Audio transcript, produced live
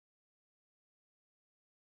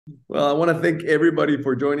Well, I want to thank everybody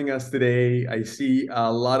for joining us today. I see a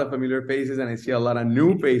lot of familiar faces and I see a lot of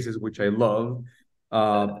new faces, which I love.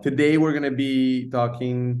 Today, we're going to be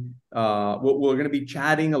talking, we're going to be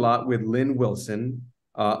chatting a lot with Linn Wilson.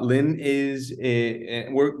 Linn is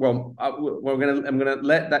I'm going to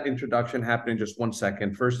let that introduction happen in just 1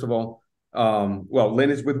 second. First of all,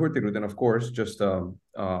 Linn is with Hurtigruten, of course. Just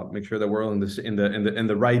make sure that we're all in this in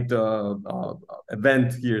the right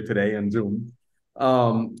event here today on Zoom.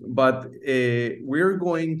 But we're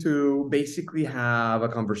going to basically have a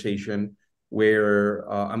conversation where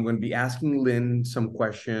I'm going to be asking Linn some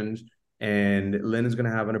questions, and Linn is going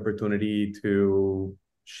to have an opportunity to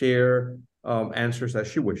share answers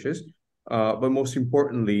as she wishes. But most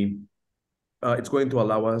importantly, it's going to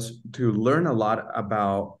allow us to learn a lot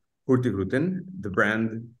about Hurtigruten, the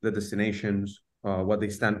brand, the destinations, what they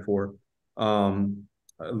stand for, a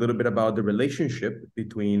little bit about the relationship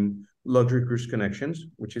between Luxury Cruise Connections,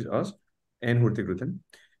 which is us, and Hurtigruten.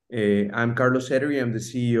 I'm Carlos Edery. I'm the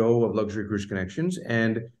CEO of Luxury Cruise Connections.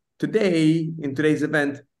 And today, in today's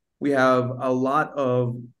event, we have a lot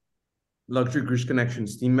of Luxury Cruise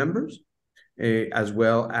Connections team members, as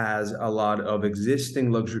well as a lot of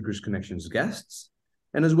existing Luxury Cruise Connections guests,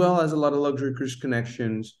 and as well as a lot of Luxury Cruise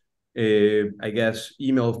Connections, I guess,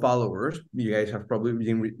 email followers. You guys have probably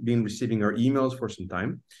been receiving our emails for some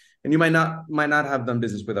time, and you might not have done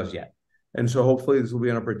business with us yet. And so hopefully this will be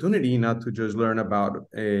an opportunity not to just learn about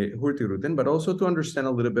Hurtigruten, but also to understand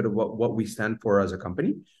a little bit of what we stand for as a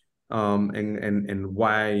company, and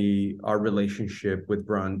why our relationship with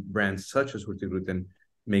brands such as Hurtigruten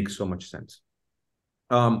makes so much sense.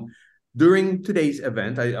 During today's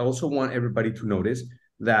event, I also want everybody to notice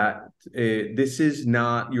that this is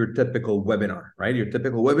not your typical webinar, right? Your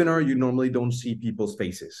typical webinar, you normally don't see people's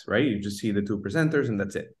faces, right? You just see the two presenters and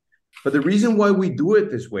that's it. But the reason why we do it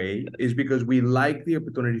this way is because we like the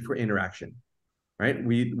opportunity for interaction, right?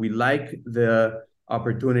 We like the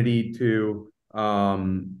opportunity to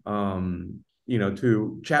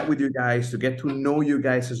to chat with you guys, to get to know you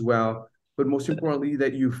guys as well. But most importantly,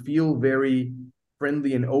 that you feel very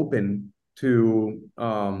friendly and open to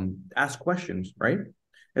ask questions, right?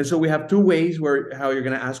 And so we have two ways how you're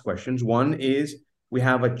going to ask questions. One is we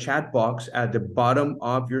have a chat box at the bottom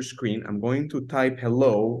of your screen. I'm going to type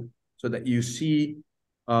hello so that you see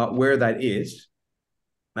where that is.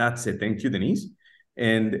 That's it. Thank you, Denise.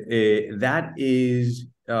 And that is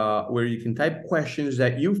where you can type questions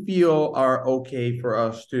that you feel are okay for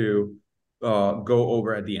us to go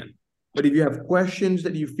over at the end. But if you have questions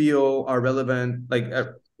that you feel are relevant, like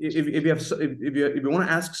if you want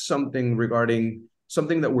to ask something regarding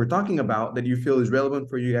something that we're talking about that you feel is relevant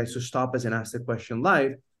for you guys to stop us and ask the question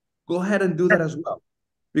live, go ahead and do that as well.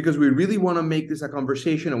 Because we really want to make this a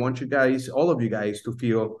conversation. I want you guys, all of you guys, to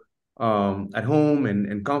feel at home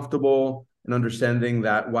and comfortable, and understanding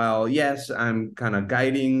that while, yes, I'm kind of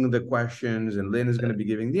guiding the questions and Linn is going to be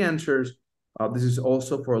giving the answers, this is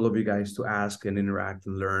also for all of you guys to ask and interact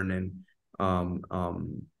and learn.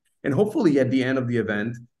 And hopefully at the end of the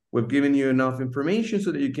event, we've given you enough information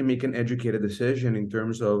so that you can make an educated decision in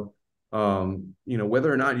terms of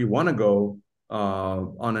whether or not you want to go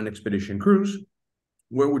on an expedition cruise,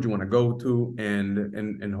 where would you want to go to,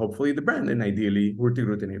 and hopefully the brand, and ideally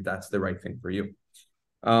Hurtigruten if that's the right thing for you.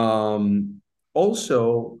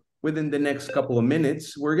 Also, within the next couple of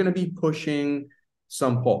minutes, we're going to be pushing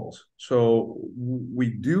some polls. So we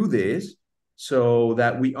do this so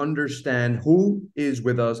that we understand who is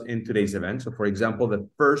with us in today's event. So for example, the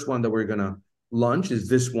first one that we're going to launch is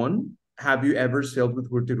this one. Have you ever sailed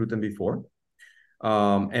with Hurtigruten before?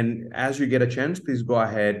 And as you get a chance, please go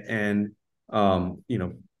ahead and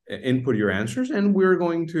input your answers, and we're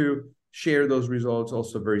going to share those results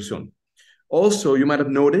also very soon. Also, you might have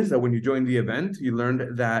noticed that when you joined the event, you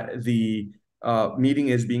learned that the meeting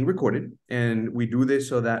is being recorded, and we do this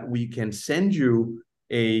so that we can send you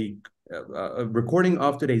a recording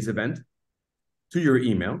of today's event to your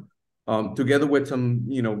email, together with some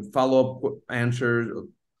follow-up answers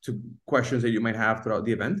to questions that you might have throughout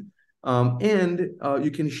the event. And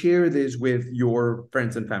you can share this with your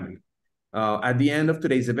friends and family. At the end of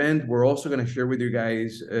today's event, we're also going to share with you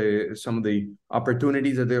guys some of the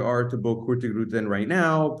opportunities that there are to book Hurtigruten right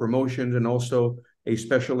now, promotions, and also a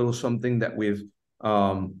special little something that we've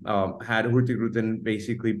had Hurtigruten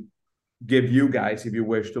basically give you guys if you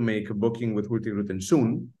wish to make a booking with Hurtigruten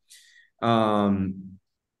soon. And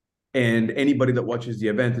anybody that watches the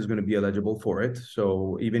event is going to be eligible for it.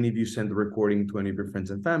 So even if you send the recording to any of your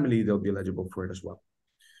friends and family, they'll be eligible for it as well.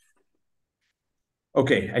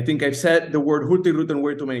 Okay, I think I've said the word Hurtigruten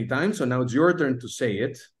way too many times, so now it's your turn to say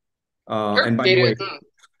it. And by the way,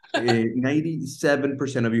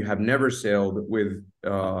 97% of you have never sailed with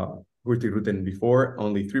Hurtigruten before.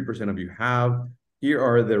 Only 3% of you have. Here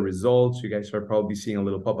are the results. You guys are probably seeing a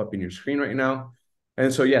little pop-up in your screen right now.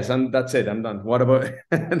 And so, yes, that's it. I'm done. What about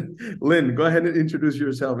Lynn? Go ahead and introduce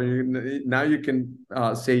yourself. And now you can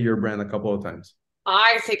say your brand a couple of times.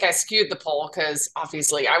 I think I skewed the poll because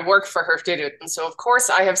obviously I work for Hurtigruten. So, of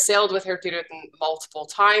course, I have sailed with Hurtigruten multiple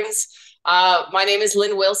times. My name is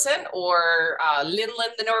Linn Wilson, or Linn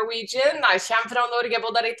the Norwegian. I kommer fra Norge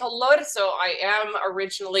både i 12 år, so I am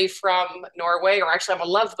originally from Norway, or actually I'm a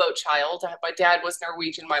Love Boat child. My dad was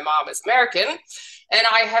Norwegian, my mom is American. And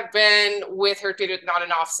I have been with Hurtigruten on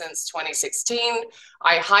and off since 2016.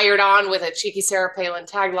 I hired on with a cheeky Sarah Palin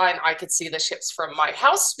tagline, I could see the ships from my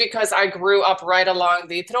house, because I grew up right along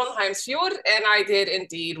the Trondheimsfjord, and I did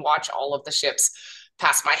indeed watch all of the ships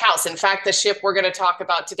past my house. In fact, the ship we're going to talk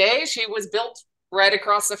about today, she was built right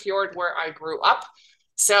across the fjord where I grew up.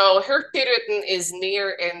 So Hurtigruten is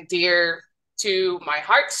near and dear to my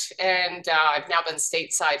heart, and I've now been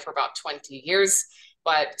stateside for about 20 years,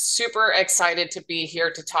 but super excited to be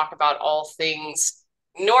here to talk about all things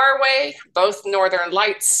Norway, both Northern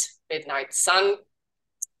Lights, Midnight Sun,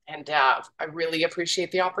 and I really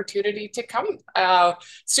appreciate the opportunity to come.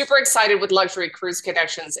 Super excited with Luxury Cruise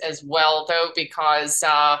Connections as well, though, because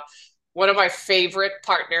one of my favorite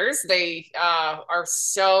partners, they are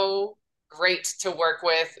so great to work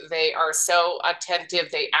with. They are so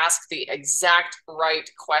attentive. They ask the exact right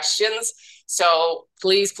questions. So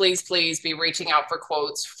please, please, please be reaching out for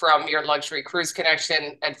quotes from your Luxury Cruise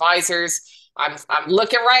Connection advisors. I'm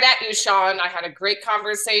looking right at you, Sean. I had a great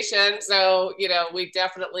conversation. So, we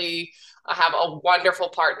definitely have a wonderful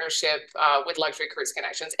partnership with Luxury Cruise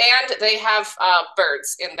Connections. And they have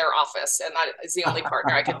birds in their office. And that is the only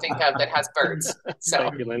partner I can think of that has birds.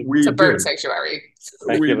 So it's a bird sanctuary.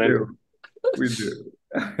 We do. We do.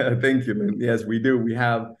 Thank you, Lynn. Yes, we do. We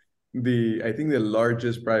have I think the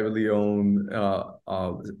largest privately owned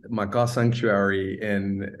macaw sanctuary,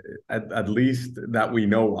 and at least that we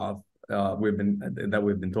know of. We've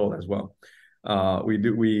been told as well.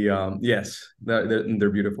 Yes, they're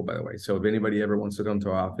beautiful, by the way. So if anybody ever wants to come to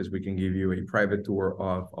our office, we can give you a private tour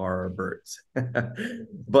of our birds.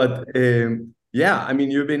 But yeah, I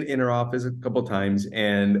mean, you've been in our office a couple of times,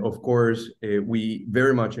 and of course, we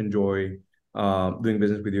very much enjoy doing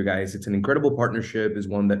business with you guys. It's an incredible partnership. It's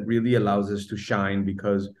one that really allows us to shine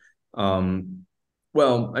because,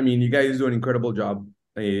 well, I mean, you guys do an incredible job.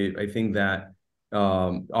 I think that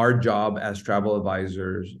our job as travel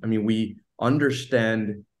advisors, I mean, we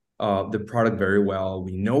understand the product very well.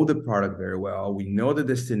 We know the product very well. We know the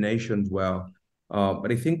destinations well.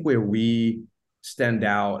 But I think where we stand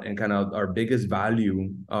out and kind of our biggest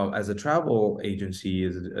value as a travel agency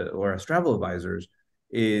or as travel advisors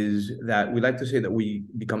is that we like to say that we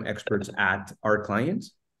become experts at our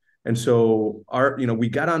clients. And so we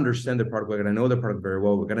got to understand the product. We got to know the product very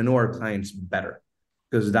well. We got to know our clients better,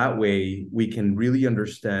 because that way we can really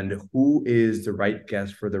understand who is the right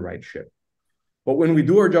guest for the right ship. But when we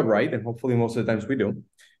do our job right, and hopefully most of the times we do,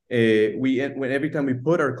 every time we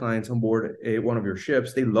put our clients on board one of your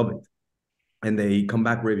ships, they love it. And they come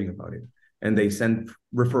back raving about it. And they send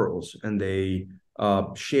referrals, and they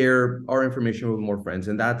share our information with more friends.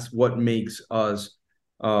 And that's what makes us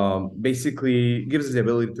basically gives us the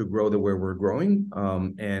ability to grow the way we're growing.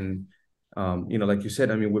 Like you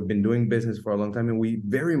said, I mean, we've been doing business for a long time, and we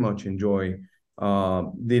very much enjoy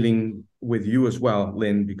dealing with you as well,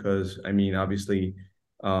 Lynn, because I mean, obviously,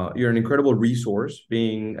 you're an incredible resource,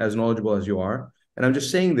 being as knowledgeable as you are. And I'm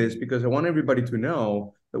just saying this because I want everybody to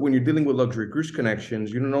know that when you're dealing with Luxury Cruise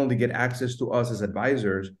Connections, you don't only get access to us as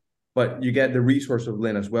advisors, but you get the resource of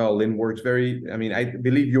Lynn as well. Lynn works I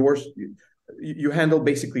believe you handle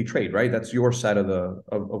basically trade, right? That's your side of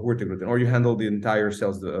Hurtigruten, or you handle the entire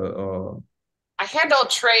sales. I handle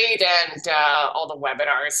trade and all the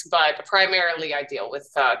webinars, but primarily I deal with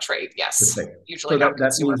trade. Yes, usually. So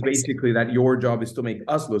that means basically that your job is to make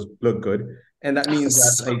us look good, and that means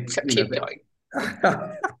that keep going.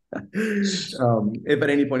 If at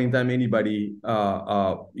any point in time anybody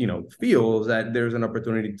feels that there's an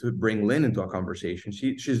opportunity to bring Lynn into a conversation,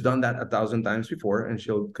 she's done that 1,000 times before, and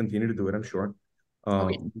she'll continue to do it, I'm sure.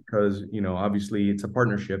 Because obviously it's a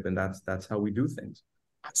partnership, and that's how we do things.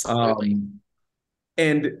 Absolutely.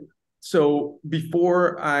 And so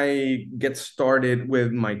before I get started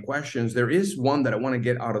with my questions, there is one that I want to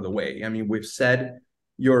get out of the way. I mean, we've said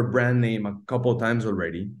your brand name a couple of times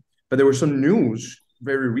already, but there was some news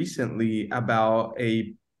very recently about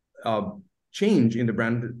a change in the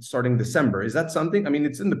brand starting December. Is that something? I mean,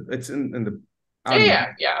 it's in the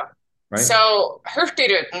yeah. right? So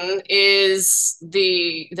Hurtigruten is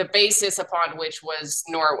the basis upon which was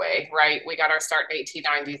Norway, right? We got our start in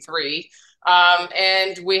 1893.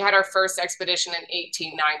 And we had our first expedition in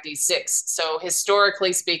 1896. So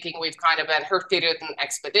historically speaking, we've kind of been Hurtigruten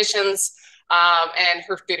Expeditions and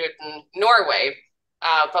Hurtigruten Norway.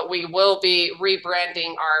 But we will be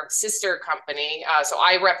rebranding our sister company. So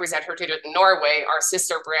I represent Hurtigruten Norway. Our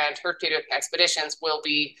sister brand, Hurtigruten Expeditions, will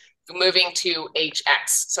be moving to HX.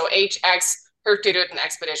 So HX, Hurtigruten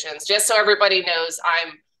Expeditions. Just so everybody knows,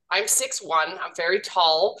 I'm 6'1". I'm very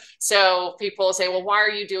tall. So people say, well, why are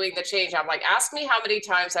you doing the change? I'm like, ask me how many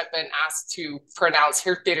times I've been asked to pronounce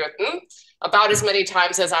Hurtigruten. About as many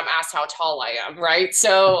times as I'm asked how tall I am, right?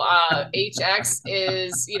 So HX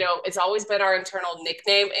is, it's always been our internal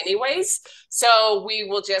nickname anyways. So we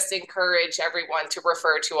will just encourage everyone to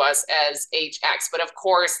refer to us as HX. But of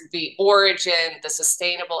course, the origin, the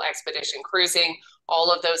sustainable expedition cruising, all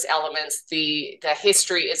of those elements, the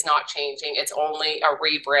history is not changing. It's only a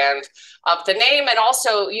rebrand of the name. And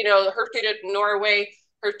also, Hurtigruten Norway,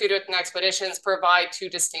 Hurtigruten Expeditions provide two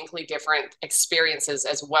distinctly different experiences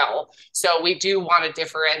as well. So we do want to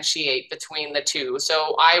differentiate between the two.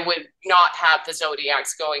 So I would not have the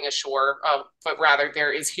Zodiacs going ashore, but rather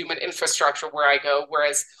there is human infrastructure where I go,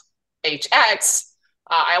 whereas HX,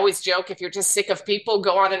 I always joke, if you're just sick of people,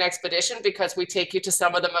 go on an expedition because we take you to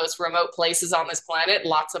some of the most remote places on this planet.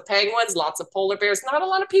 Lots of penguins, lots of polar bears, not a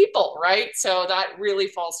lot of people, right? So that really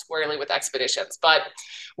falls squarely with expeditions. But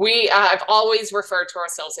we have always referred to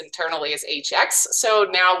ourselves internally as HX. So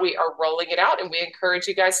now we are rolling it out and we encourage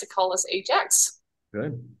you guys to call us HX.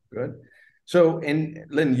 Good, good. So, and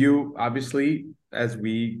Linn, you obviously, as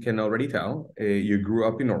we can already tell, you grew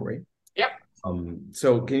up in Norway. Yep.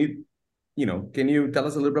 So can you tell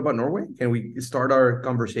us a little bit about Norway? Can we start our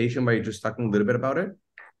conversation by just talking a little bit about it?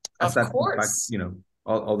 Of course.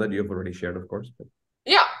 All that you've already shared, of course. But...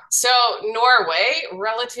 Yeah. So Norway,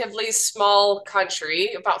 relatively small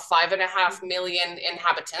country, about 5.5 million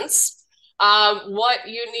inhabitants. What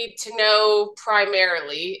you need to know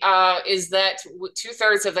primarily is that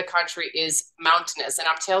 2/3 of the country is mountainous. And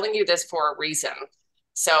I'm telling you this for a reason.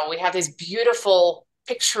 So we have these beautiful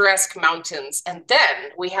picturesque mountains. And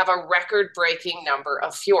then we have a record-breaking number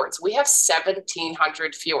of fjords. We have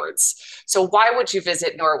 1,700 fjords. So why would you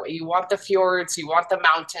visit Norway? You want the fjords, you want the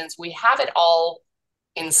mountains. We have it all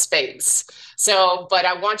in spades. So, but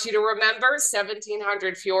I want you to remember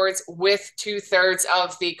 1,700 fjords with 2/3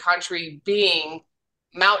 of the country being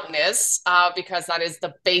mountainous, because that is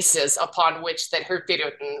the basis upon which that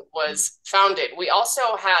Hurtigruten was founded. We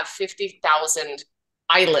also have 50,000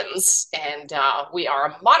 islands, and we are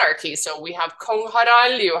a monarchy. So we have Kong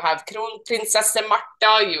Harald, you have Kronprinsesse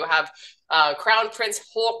Martha, you have Crown Prince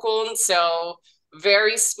Haakon. So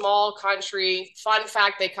very small country. Fun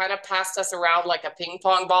fact, they kind of passed us around like a ping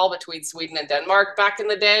pong ball between Sweden and Denmark back in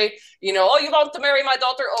the day. Oh, you want to marry my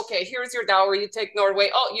daughter? Okay, here's your dowry. You take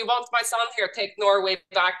Norway. Oh, you want my son? Here, take Norway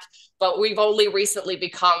back. But we've only recently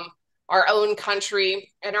become our own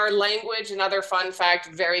country, and our language, another fun fact,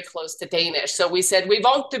 very close to Danish. So we said, we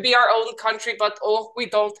want to be our own country, but we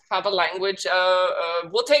don't have a language.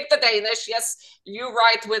 We'll take the Danish. Yes, you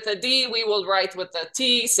write with a D, we will write with a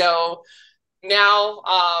T. So now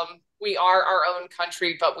we are our own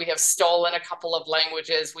country, but we have stolen a couple of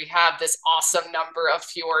languages. We have this awesome number of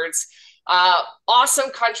fjords. Awesome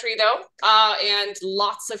country though, and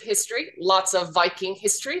lots of history, lots of Viking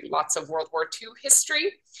history, lots of World War II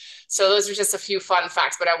history. So those are just a few fun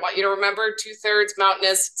facts, but I want you to remember 2/3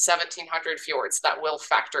 mountainous, 1,700 fjords. That will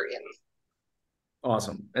factor in.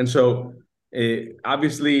 Awesome. And so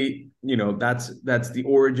obviously, that's the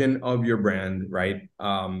origin of your brand, right?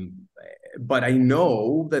 But I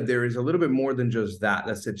know that there is a little bit more than just that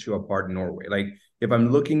sets you apart in Norway. Like if I'm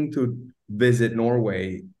looking to visit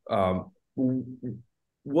Norway,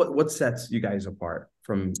 what sets you guys apart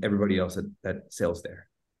from everybody else that sails there?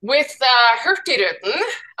 With Hurtigruten,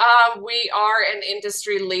 we are an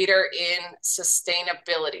industry leader in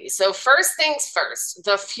sustainability. So first things first,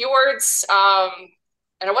 the fjords,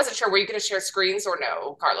 and I wasn't sure, were you going to share screens or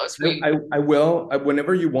no, Carlos? I will.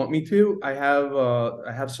 Whenever you want me to. I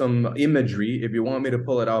have some imagery. If you want me to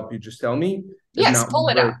pull it up, you just tell me. Yes, pull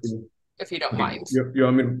it up, if you don't mind. You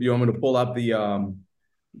want me to pull up the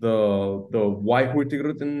Why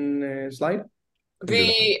Hurtigruten slide?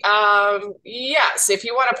 Yes, if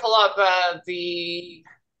you want to pull up the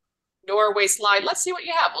Norway slide, let's see what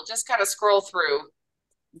you have. We'll just kind of scroll through.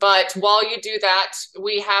 But while you do that,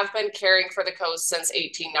 we have been caring for the coast since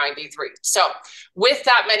 1893. So with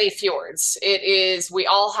that many fjords, we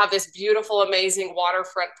all have this beautiful, amazing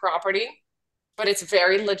waterfront property. but it's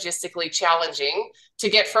very logistically challenging to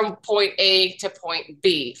get from point A to point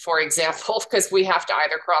B, for example, because we have to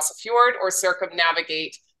either cross a fjord or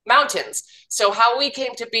circumnavigate mountains. So how we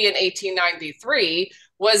came to be in 1893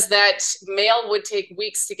 was that mail would take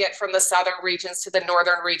weeks to get from the southern regions to the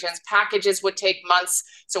northern regions. Packages would take months.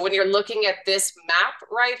 So when you're looking at this map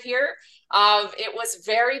right here, it was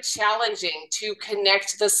very challenging to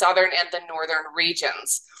connect the southern and the northern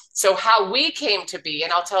regions. So how we came to be,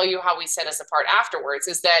 and I'll tell you how we set us apart afterwards,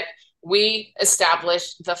 is that we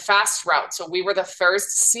established the fast route. So we were the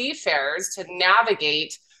first seafarers to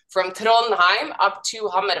navigate from Trondheim up to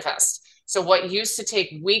Hammerfest. So what used to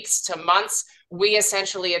take weeks to months, we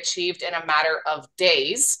essentially achieved in a matter of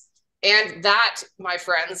days. And that, my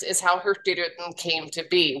friends, is how Hurtigruten came to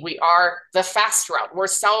be. We are the fast route. We're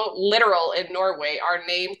so literal in Norway. Our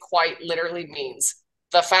name quite literally means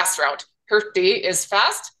the fast route. Hurti is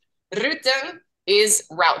fast. Ruten is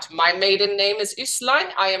route. My maiden name is Uslein.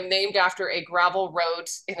 I am named after a gravel road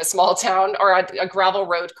in a small town, or a gravel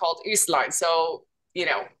road called Uslein. So, you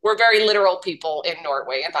know, we're very literal people in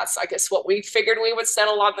Norway. And that's, I guess, what we figured we would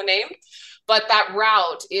settle on the name. But that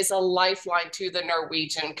route is a lifeline to the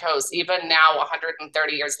Norwegian coast. Even now,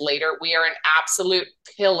 130 years later, we are an absolute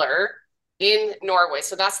pillar in Norway.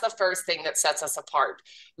 So that's the first thing that sets us apart,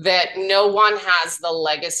 that no one has the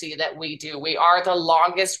legacy that we do. We are the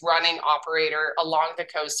longest running operator along the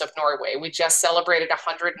coast of Norway. We just celebrated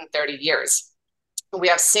 130 years. We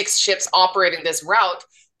have 6 ships operating this route.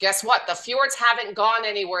 Guess what? The fjords haven't gone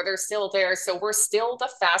anywhere. They're still there. So we're still the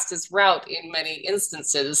fastest route in many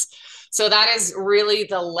instances. So that is really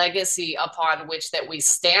the legacy upon which that we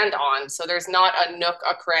stand on. So there's not a nook,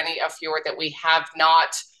 a cranny, a fjord that we have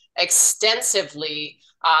not extensively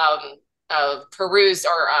perused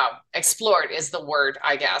or explored is the word,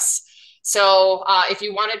 I guess. So if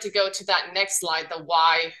you wanted to go to that next slide, the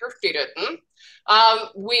why Hurtigruten,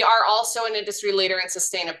 we are also an industry leader in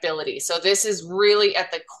sustainability. So this is really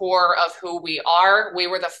at the core of who we are. We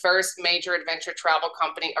were the first major adventure travel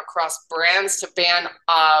company across brands to ban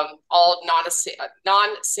all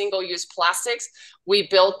non-single-use plastics. We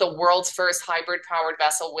built the world's first hybrid-powered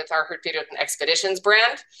vessel with our Hurtigruten Expeditions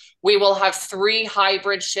brand. We will have 3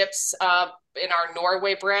 hybrid ships in our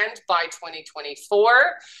Norway brand by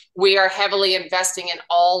 2024. We are heavily investing in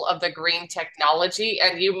all of the green technology,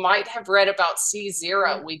 and you might have read about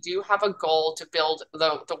C0. We do have a goal to build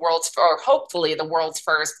the world's, or hopefully the world's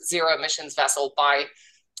first zero emissions vessel by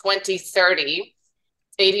 2030.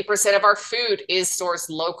 80% of our food is sourced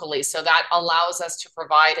locally, so that allows us to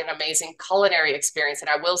provide an amazing culinary experience. And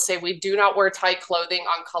I will say we do not wear tight clothing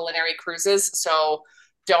on culinary cruises, so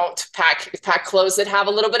don't pack clothes that have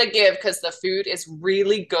a little bit of give, because the food is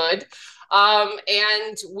really good.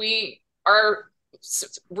 And we are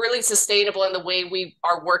really sustainable in the way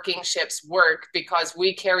our working ships work, because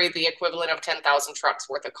we carry the equivalent of 10,000 trucks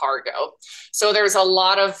worth of cargo. So there's a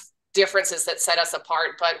lot of differences that set us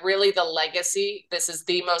apart, but really the legacy, this is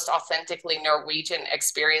the most authentically Norwegian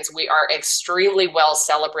experience. We are extremely well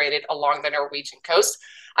celebrated along the Norwegian coast.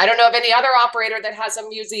 I don't know of any other operator that has a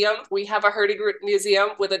museum. We have a Hurtigruten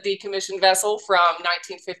museum with a decommissioned vessel from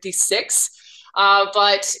 1956.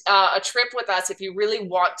 But a trip with us, if you really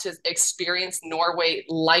want to experience Norway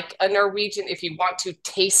like a Norwegian, if you want to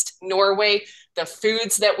taste Norway, the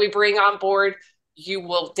foods that we bring on board, you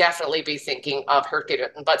will definitely be thinking of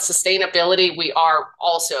Hurtigruten. But sustainability, we are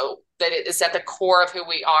also, that it is at the core of who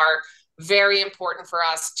we are. Very important for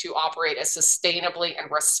us to operate as sustainably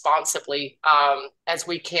and responsibly as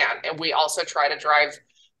we can. And we also try to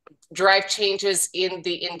drive changes in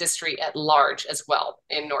the industry at large as well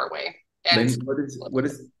in Norway. And Linn,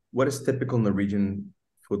 what is typical Norwegian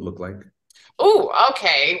food look like? Oh,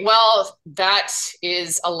 okay. Well, that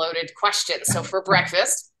is a loaded question. So for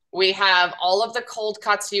breakfast, we have all of the cold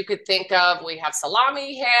cuts you could think of. We have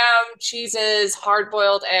salami, ham, cheeses,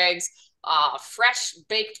 hard-boiled eggs, fresh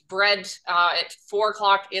baked bread at 4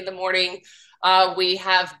 o'clock in the morning. We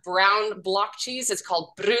have brown block cheese. It's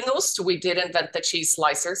called brunost. We did invent the cheese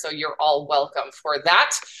slicer, so you're all welcome for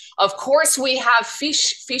that. Of course, we have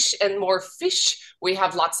fish and more fish. We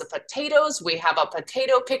have lots of potatoes. We have a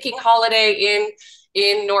potato picking holiday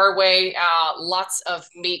in Norway, lots of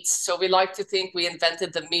meats. So we like to think we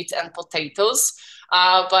invented the meat and potatoes.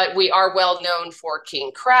 But we are well known for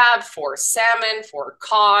king crab, for salmon, for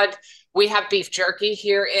cod. We have beef jerky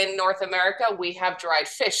here in North America. We have dried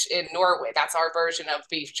fish in Norway. That's our version of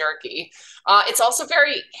beef jerky. It's also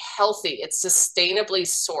very healthy. It's sustainably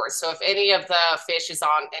sourced. So if any of the fish is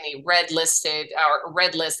on any red list,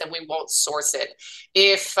 then we won't source it.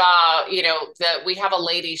 If we have a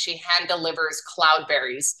lady, she hand delivers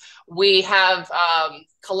cloudberries. We have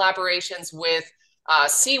collaborations with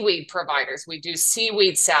seaweed providers. We do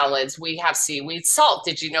seaweed salads. We have seaweed salt.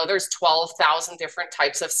 Did you know there's 12,000 different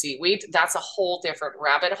types of seaweed? That's a whole different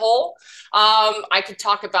rabbit hole. I could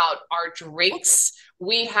talk about our drinks.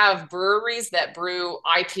 We have breweries that brew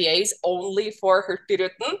IPAs only for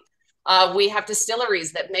Hurtigruten. We have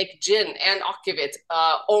distilleries that make gin and akvavit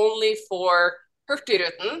only for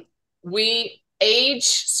Hurtigruten. We age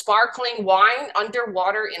sparkling wine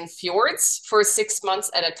underwater in fjords for 6 months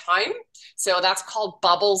at a time. So that's called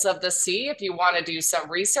Bubbles of the Sea. If you want to do some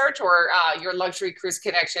research, or your Luxury Cruise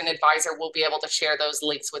Connection advisor will be able to share those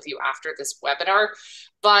links with you after this webinar.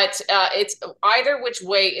 But it's either which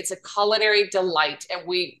way, it's a culinary delight. And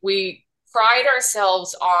we pride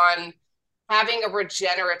ourselves on having a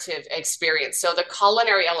regenerative experience. So the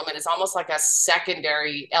culinary element is almost like a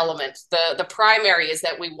secondary element. The primary is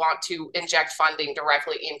that we want to inject funding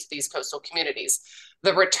directly into these coastal communities.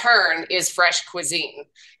 The return is fresh cuisine.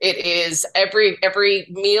 It is every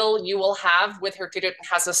meal you will have with Hurtigruten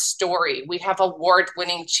has a story. We have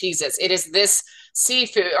award-winning cheeses. It is this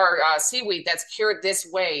seafood or seaweed that's cured this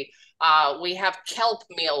way. We have kelp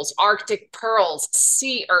meals, Arctic pearls,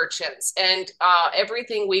 sea urchins, and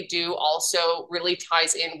everything we do also really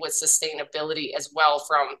ties in with sustainability as well,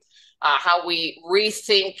 from how we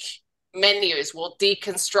rethink menus. We'll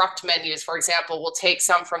deconstruct menus. For example, we'll take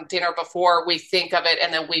some from dinner before we think of it,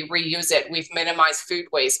 and then we reuse it. We've minimized food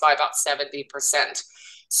waste by about 70%.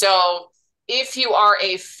 So if you are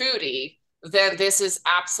a foodie, then this is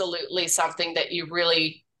absolutely something that you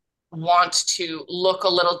really want to look a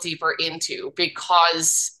little deeper into,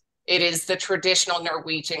 because it is the traditional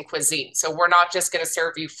Norwegian cuisine. So we're not just going to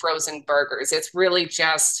serve you frozen burgers. It's really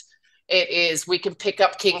just, we can pick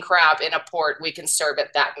up king crab in a port. We can serve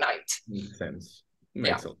it that night. Makes sense.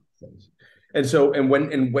 Makes a lot of sense. And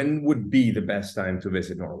when would be the best time to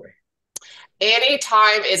visit Norway? Any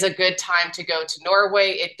time is a good time to go to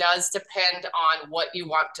Norway. It does depend on what you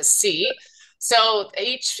want to see. So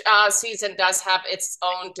each season does have its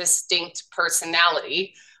own distinct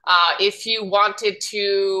personality. If you wanted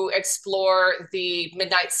to explore the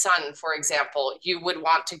midnight sun, for example, you would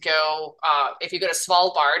want to go, if you go to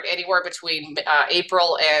Svalbard, anywhere between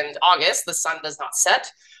April and August, the sun does not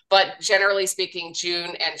set. But generally speaking,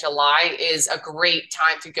 June and July is a great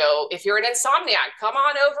time to go. If you're an insomniac, come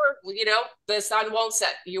on over. The sun won't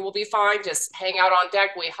set. You will be fine. Just hang out on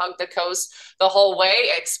deck. We hug the coast the whole way,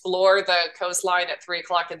 explore the coastline at 3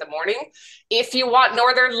 o'clock in the morning. If you want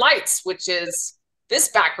Northern Lights, which is this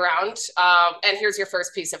background, and here's your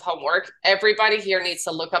first piece of homework. Everybody here needs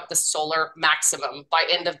to look up the solar maximum by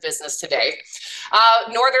end of business today.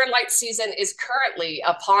 Northern Lights season is currently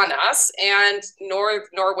upon us, and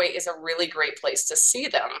Norway is a really great place to see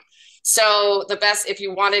them. So the best, if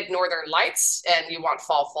you wanted Northern Lights and you want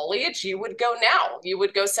fall foliage, you would go now. You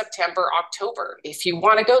would go September, October. If you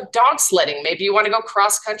want to go dog sledding, maybe you want to go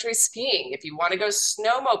cross-country skiing. If you want to go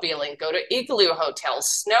snowmobiling, go to igloo hotels,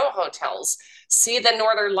 snow hotels. See the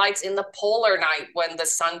Northern Lights in the polar night when the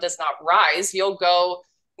sun does not rise. You'll go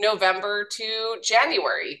November to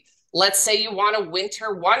January. Let's say you want a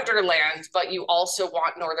winter wonderland, but you also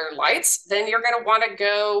want Northern Lights, then you're going to want to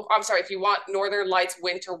go, if you want Northern Lights,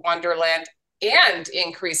 winter wonderland, and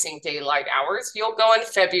increasing daylight hours, you'll go in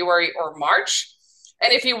February or March.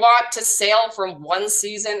 And if you want to sail from one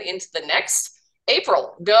season into the next,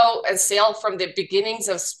 April, go and sail from the beginnings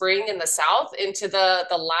of spring in the south into the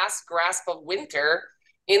last grasp of winter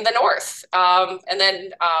in the north. And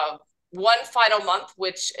then one final month,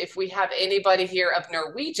 which if we have anybody here of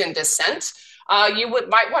Norwegian descent, you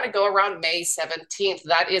might want to go around May 17th.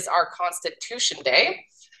 That is our Constitution Day.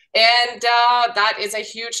 And that is a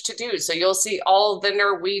huge to-do. So you'll see all the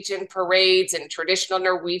Norwegian parades and traditional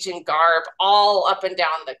Norwegian garb all up and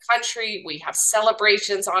down the country. We have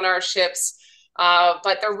celebrations on our ships.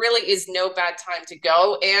 But there really is no bad time to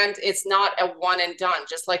go, and it's not a one and done.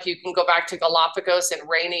 Just like you can go back to Galapagos in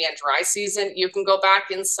rainy and dry season, you can go back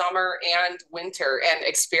in summer and winter and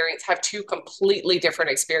have two completely different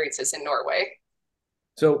experiences in Norway.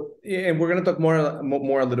 So, and we're going to talk more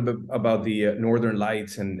a little bit about the Northern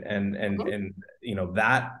Lights and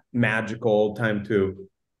that magical time to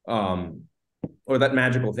or that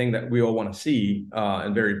magical thing that we all want to see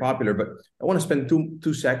and very popular. But I want to spend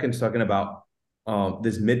two seconds talking about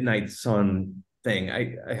this midnight sun thing.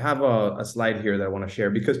 I have a slide here that I want to share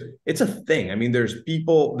because it's a thing. I mean, there's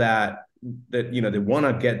people that they want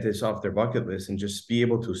to get this off their bucket list and just be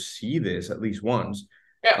able to see this at least once.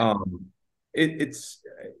 Yeah. Um, it's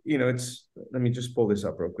it's let me just pull this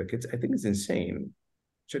up real quick. I think it's insane.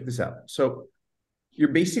 Check this out. So you're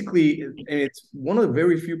basically, and it's one of the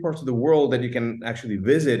very few parts of the world that you can actually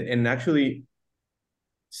visit and actually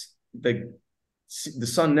like the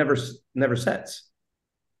sun never sets.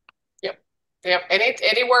 Yep. Yep.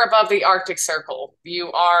 Anywhere above the Arctic Circle,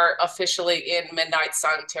 you are officially in midnight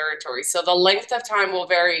sun territory. So the length of time will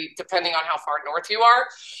vary depending on how far north you are.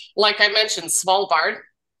 Like I mentioned, Svalbard,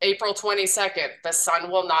 April 22nd, the sun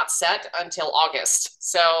will not set until August.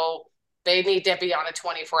 So they need to be on a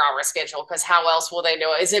 24-hour schedule because how else will they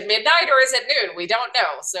know? Is it midnight or is it noon? We don't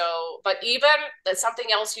know. So, but even that's something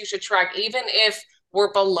else you should track. Even if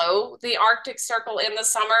we're below the Arctic Circle in the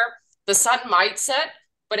summer, the sun might set,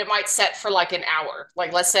 but it might set for like an hour.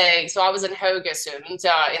 Like let's say, so I was in Haugesund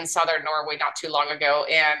in southern Norway not too long ago,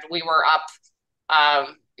 and we were up.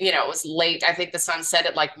 It was late. I think the sun set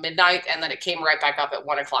at like midnight, and then it came right back up at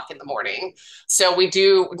 1 o'clock in the morning. So we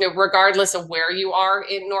do, regardless of where you are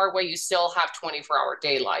in Norway, you still have 24-hour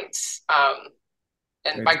daylight.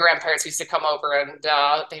 And my grandparents used to come over, and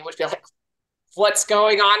they would be like, what's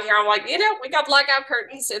going on here? I'm like, we got blackout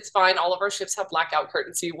curtains. It's fine. All of our ships have blackout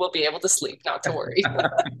curtains. So you will be able to sleep, not to worry.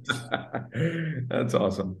 That's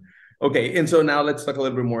awesome. Okay, and so now let's talk a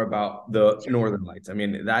little bit more about the Northern Lights. I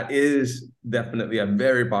mean, that is definitely a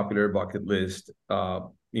very popular bucket list,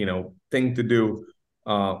 thing to do,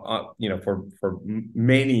 for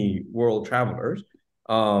many world travelers.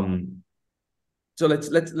 So let's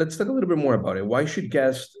talk a little bit more about it. Why should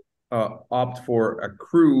guests opt for a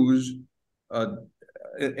cruise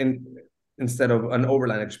instead of an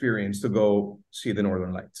overland experience to go see the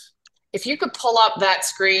Northern Lights? If you could pull up that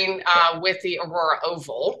screen with the Aurora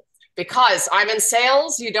Oval, because I'm in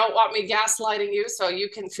sales, you don't want me gaslighting you, so you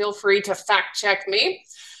can feel free to fact check me.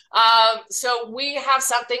 So we have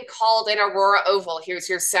something called an Aurora Oval. Here's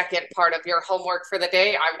your second part of your homework for the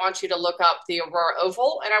day. I want you to look up the Aurora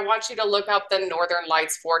Oval, and I want you to look up the Northern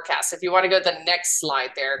Lights forecast. If you want to go to the next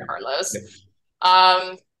slide there, Carlos.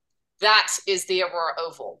 That is the Aurora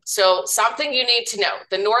Oval. So something you need to know,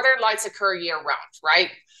 the Northern Lights occur year round, right?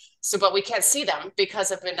 So, but we can't see them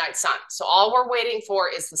because of midnight sun. So all we're waiting for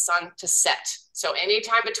is the sun to set. So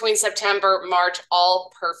anytime between September, March,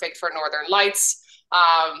 all perfect for Northern Lights.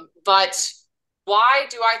 But why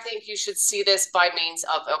do I think you should see this by means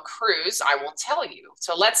of a cruise? I will tell you.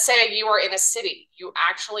 So let's say you are in a city, you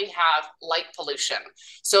actually have light pollution.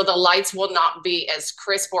 So the lights will not be as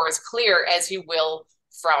crisp or as clear as you will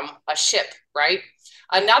from a ship, right?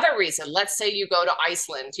 Another reason, let's say you go to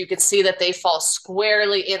Iceland, you can see that they fall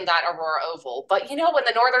squarely in that Aurora Oval. But when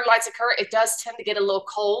the Northern Lights occur, it does tend to get a little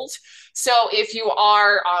cold. So if you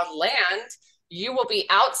are on land, you will be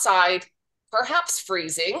outside, perhaps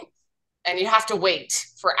freezing, and you have to wait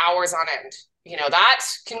for hours on end. That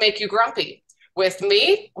can make you grumpy. With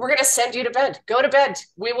me, we're going to send you to bed. Go to bed.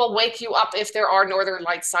 We will wake you up if there are Northern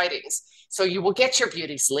Light sightings. So you will get your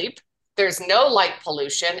beauty sleep. There's no light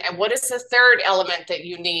pollution. And what is the third element that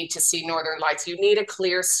you need to see Northern Lights? You need a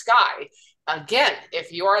clear sky. Again,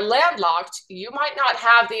 if you are landlocked, you might not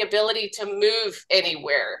have the ability to move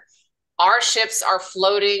anywhere. Our ships are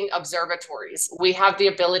floating observatories. We have the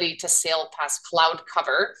ability to sail past cloud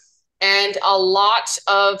cover. And a lot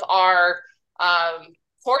of our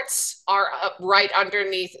ports are right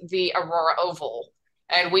underneath the Aurora Oval.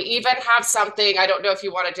 And we even have something, I don't know if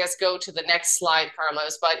you want to just go to the next slide,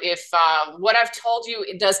 Carlos, but if what I've told you,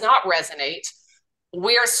 it does not resonate,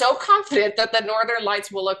 we are so confident that the Northern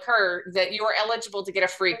Lights will occur that you are eligible to get a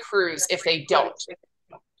free cruise if they don't.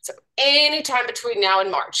 So anytime between now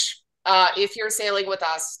and March, if you're sailing with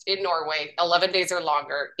us in Norway, 11 days or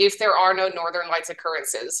longer, if there are no Northern Lights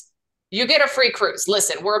occurrences, you get a free cruise.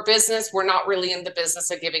 Listen, we're a business. We're not really in the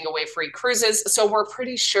business of giving away free cruises. So we're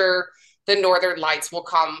pretty sure the Northern Lights will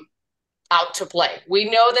come out to play. We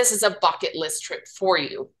know this is a bucket list trip for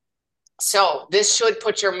you. So this should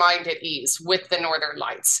put your mind at ease with the Northern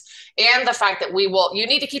Lights and the fact that you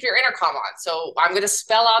need to keep your intercom on. So I'm going to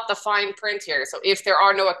spell out the fine print here. So if there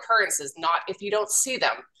are no occurrences, not if you don't see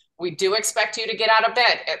them, we do expect you to get out of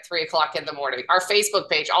bed at 3 o'clock in the morning. Our Facebook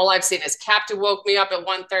page, all I've seen is Captain woke me up at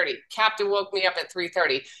 1:30. Captain woke me up at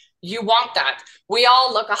 3:30. You want that. We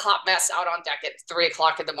all look a hot mess out on deck at 3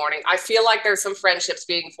 o'clock in the morning. I feel like there's some friendships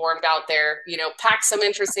being formed out there. Pack some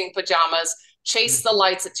interesting pajamas, chase the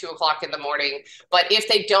lights at 2 o'clock in the morning. But if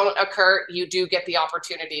they don't occur, you do get the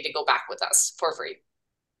opportunity to go back with us for free.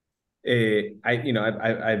 I've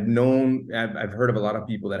heard of a lot of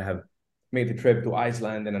people that have make the trip to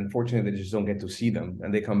Iceland, and unfortunately, they just don't get to see them,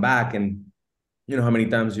 and they come back, and you know how many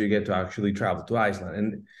times do you get to actually travel to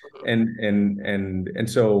Iceland, and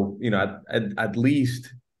so you know at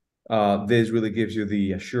least this really gives you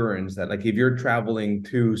the assurance that like if you're traveling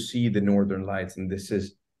to see the Northern Lights, and this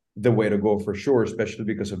is the way to go for sure, especially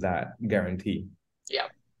because of that guarantee. Yeah.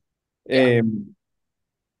 Yeah.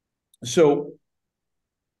 So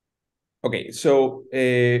okay, so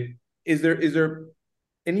is there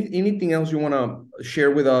anything else you want to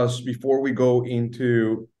share with us before we go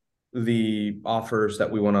into the offers that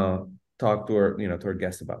we want to talk to our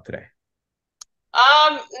guest about today?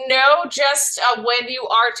 No, just when you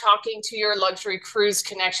are talking to your luxury cruise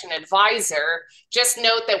connection advisor, just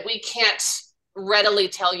note that we can't readily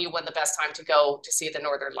tell you when the best time to go to see the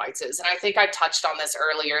Northern Lights is. And I think I touched on this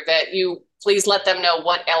earlier, that you please let them know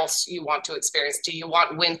what else you want to experience. Do you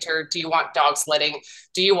want winter? Do you want dog sledding?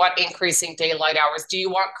 Do you want increasing daylight hours? Do you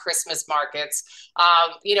want Christmas markets?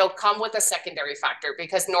 Come with a secondary factor,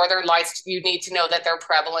 because Northern Lights, you need to know that they're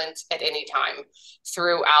prevalent at any time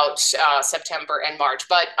throughout September and March.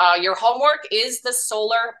 But your homework is the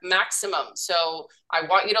solar maximum. So I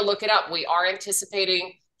want you to look it up. We are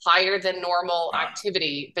anticipating higher than normal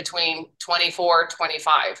activity between 24,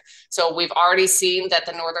 25. So we've already seen that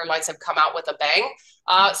the Northern Lights have come out with a bang.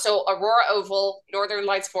 So Aurora Oval, Northern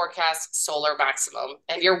Lights forecast, solar maximum.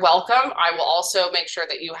 And you're welcome. I will also make sure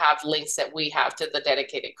that you have links that we have to the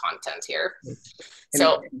dedicated content here.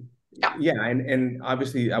 So yeah, and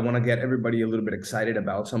obviously I want to get everybody a little bit excited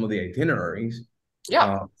about some of the itineraries.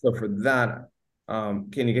 Yeah. So for that,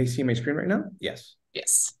 can you guys see my screen right now? Yes.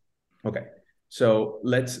 Yes. Okay. So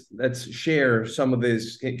let's share some of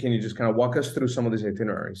this. Can you just kind of walk us through some of these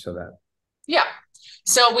itineraries so that? Yeah.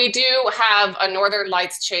 So we do have a Northern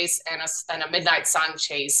Lights chase and a Midnight Sun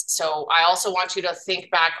chase. So I also want you to think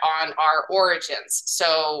back on our origins.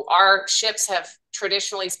 So our ships have,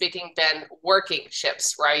 traditionally speaking, been working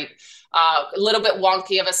ships, right? A little bit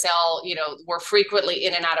wonky of a sail, we're frequently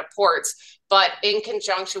in and out of ports. But in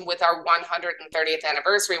conjunction with our 130th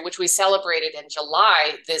anniversary, which we celebrated in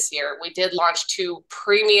July this year, we did launch 2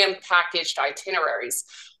 premium packaged itineraries,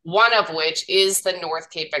 one of which is the North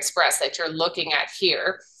Cape Express that you're looking at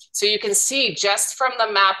here. So you can see just from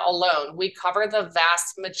the map alone, we cover the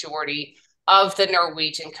vast majority of the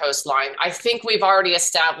Norwegian coastline. I think we've already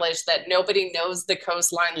established that nobody knows the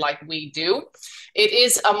coastline like we do. It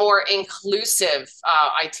is a more inclusive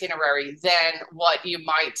itinerary than what you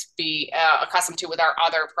might be accustomed to with our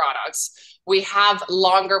other products. We have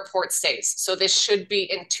longer port stays, so this should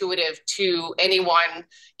be intuitive to anyone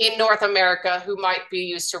in North America who might be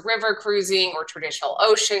used to river cruising or traditional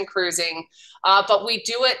ocean cruising. But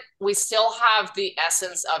we still have the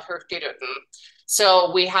essence of Hurtigruten.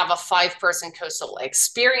 So we have a 5-person coastal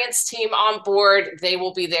experience team on board. They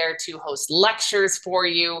will be there to host lectures for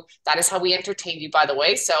you. That is how we entertain you, by the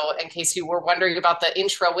way. So in case you were wondering about the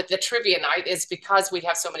intro with the trivia night, it's because we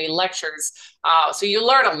have so many lectures. So you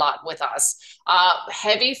learn a lot with us.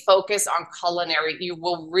 Heavy focus on culinary. You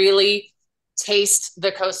will really taste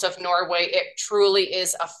the coast of Norway. It truly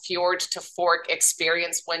is a fjord to fork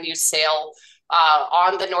experience when you sail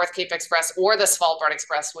on the North Cape Express or the Svalbard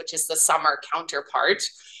Express, which is the summer counterpart.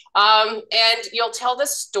 And you'll tell the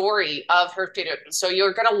story of Hurtigruten. So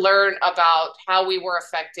you're going to learn about how we were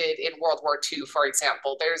affected in World War II, for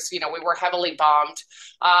example. We were heavily bombed.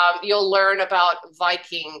 You'll learn about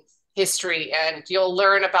Viking history, and you'll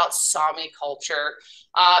learn about Sami culture.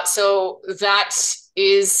 So that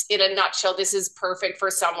is, in a nutshell, this is perfect for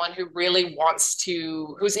someone who really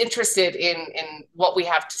who's interested in what we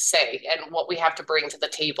have to say and what we have to bring to the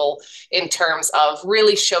table in terms of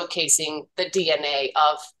really showcasing the DNA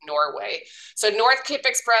of Norway. So North Cape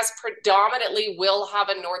Express predominantly will have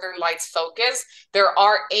a Northern Lights focus. There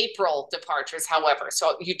are April departures, however.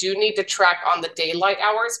 So you do need to track on the daylight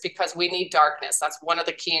hours because we need darkness. That's one of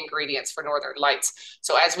the key ingredients for Northern Lights.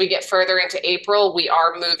 So as we get further into April, we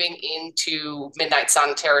are moving into Midnight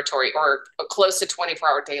Sun territory, or close to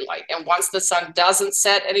 24-hour daylight. And once the sun doesn't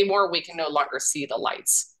set anymore, we can no longer see the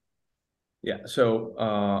lights. Yeah. So,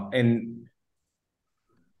 and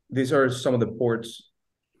these are some of the ports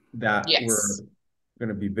that we're going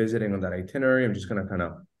to be visiting on that itinerary. I'm just going to kind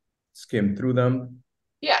of skim through them.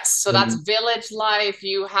 Yes, so that's village life.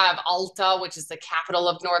 You have Alta, which is the capital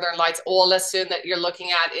of Northern Lights. Ålesund that you're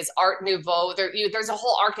looking at is Art Nouveau. There's a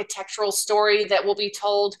whole architectural story that will be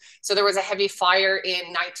told. So there was a heavy fire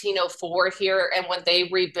in 1904 here, and when they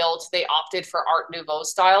rebuilt, they opted for Art Nouveau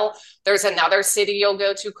style. There's another city you'll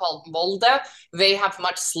go to called Molde. They have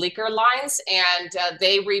much sleeker lines, and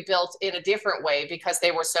they rebuilt in a different way because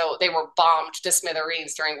they were bombed to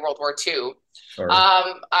smithereens during World War II. Sorry.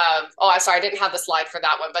 Oh, sorry, I didn't have the slide for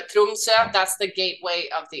that one, but Tromsø, that's the gateway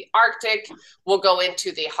of the Arctic. We'll go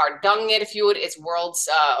into the Hardangerfjord, it's world's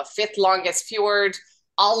fifth longest fjord.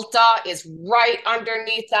 Alta is right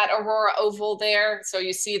underneath that Aurora Oval there. So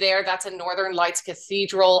you see there, that's a Northern Lights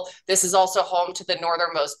Cathedral. This is also home to the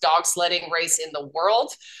northernmost dog sledding race in the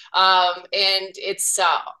world. And it's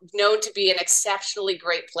known to be an exceptionally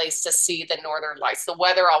great place to see the Northern Lights. The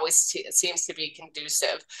weather always seems to be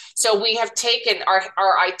conducive. So we have taken,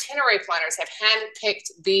 our itinerary planners have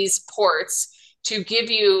handpicked these ports to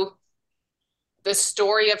give you the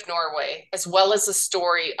story of Norway, as well as the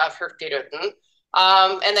story of Hurtigruten.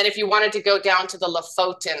 And then if you wanted to go down to the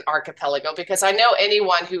Lofoten archipelago, because I know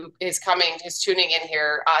anyone who is coming, who's tuning in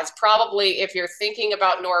here, is probably, if you're thinking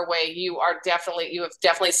about Norway, you have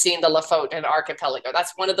definitely seen the Lofoten archipelago.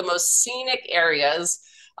 That's one of the most scenic areas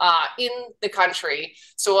in the country.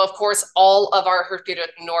 So of course, all of our Hurtigruten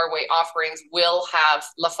Norway offerings will have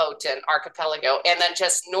Lofoten archipelago. And then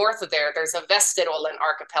just north of there, there's a Vesterålen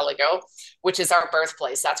archipelago, which is our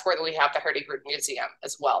birthplace. That's where we have the Hurtigruten Museum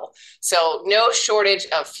as well. So no shortage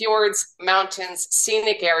of fjords, mountains,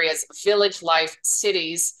 scenic areas, village life,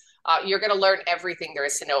 cities. You're going to learn everything there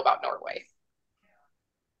is to know about Norway.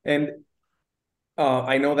 And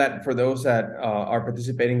I know that for those that are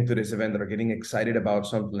participating to this event that are getting excited about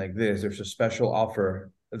something like this, there's a special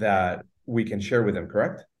offer that we can share with them,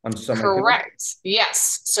 correct? On some Correct.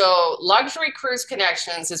 Yes. So Luxury Cruise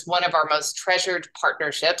Connections is one of our most treasured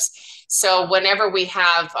partnerships. So whenever we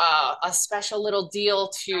have a special little deal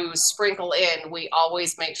to sprinkle in, we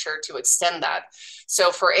always make sure to extend that.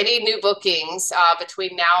 So for any new bookings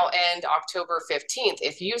between now and October 15th,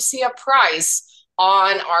 if you see a price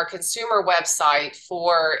on our consumer website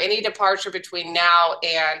for any departure between now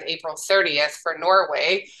and April 30th for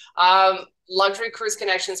Norway, Luxury Cruise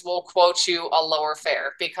Connections will quote you a lower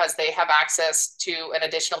fare because they have access to an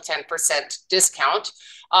additional 10% discount.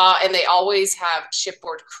 And they always have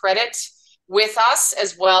shipboard credit with us,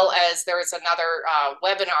 as well as there is another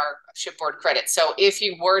webinar shipboard credit. So if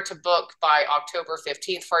you were to book by October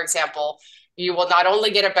 15th, for example, you will not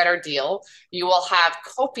only get a better deal, you will have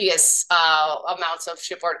copious amounts of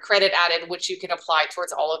shipboard credit added, which you can apply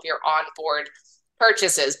towards all of your onboard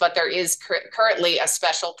purchases. But there is currently a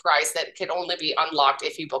special price that can only be unlocked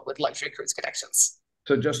if you book with Luxury Cruise Connections.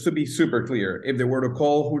 So just to be super clear, if they were to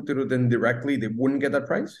call Hurtigruten directly, they wouldn't get that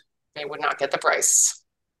price? They would not get the price.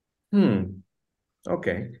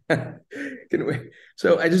 Okay.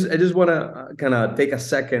 So I just want to kind of take a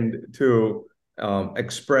second to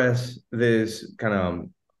express this kind of,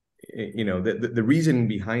 the reason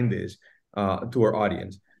behind this to our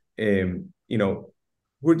audience. Hurtigruten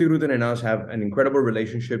and us have an incredible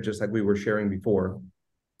relationship, just like we were sharing before.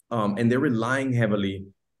 And they're relying heavily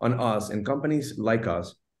on us and companies like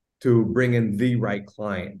us to bring in the right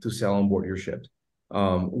client to sell on board your ships.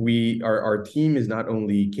 Our team is not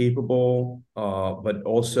only capable, but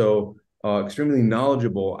also extremely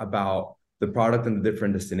knowledgeable about the product and the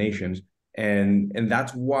different destinations. And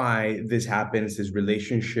that's why this happens. This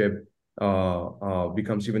relationship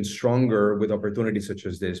becomes even stronger with opportunities such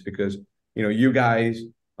as this, because you guys,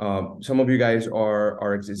 some of you guys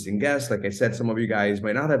are existing guests. Like I said, some of you guys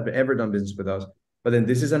might not have ever done business with us, but then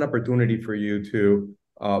this is an opportunity for you to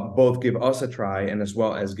both give us a try and as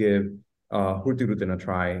well as give Hurtigruten a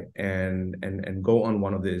try and go on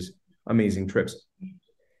one of these amazing trips.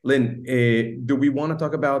 Linn, do we want to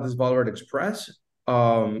talk about this Svalbard Express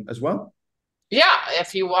as well? Yeah,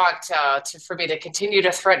 if you want for me to continue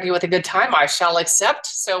to threaten you with a good time, I shall accept.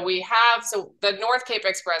 So the North Cape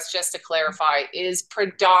Express, just to clarify, is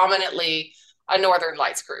predominantly a Northern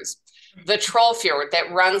Lights cruise. The Trollfjord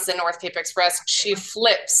that runs the North Cape Express, she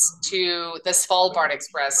flips to the Svalbard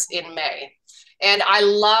Express in May. And I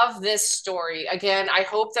love this story. Again, I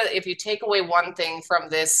hope that if you take away one thing from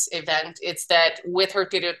this event, it's that with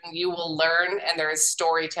Hurtigruten, you will learn, and there is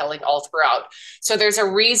storytelling all throughout. So there's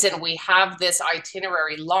a reason we have this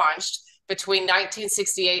itinerary launched. Between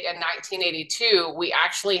 1968 and 1982, we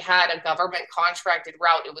actually had a government contracted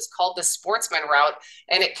route. It was called the Sportsman Route,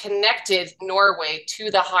 and it connected Norway to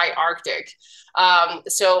the high Arctic.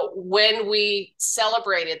 So when we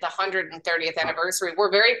celebrated the 130th anniversary,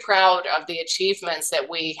 we're very proud of the achievements that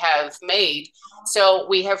we have made. So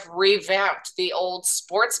we have revamped the old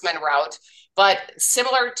Sportsman Route. But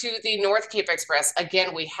similar to the North Cape Express,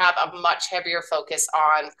 again, we have a much heavier focus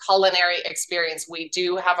on culinary experience. We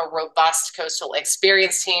do have a robust coastal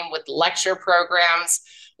experience team with lecture programs,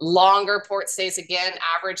 longer port stays, again,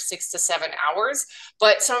 average 6 to 7 hours,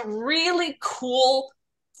 but some really cool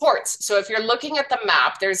ports. So if you're looking at the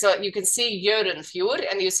map, you can see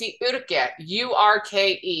Jørenfjord and you see Urke,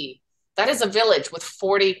 Urke. That is a village with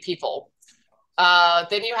 40 people.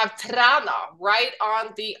 Then you have Trana, right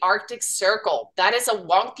on the Arctic Circle. That is a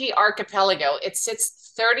wonky archipelago. It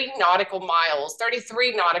sits 30 nautical miles,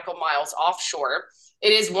 33 nautical miles offshore.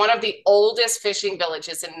 It is one of the oldest fishing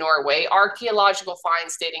villages in Norway, archaeological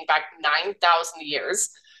finds dating back 9,000 years.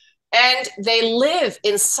 And they live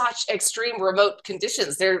in such extreme remote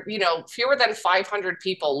conditions. There, fewer than 500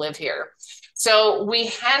 people live here. So we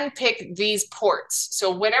handpick these ports.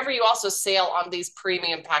 So whenever you also sail on these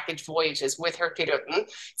premium package voyages with Hurtigruten,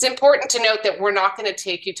 it's important to note that we're not going to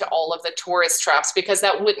take you to all of the tourist traps because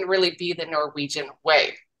that wouldn't really be the Norwegian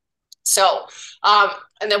way. So,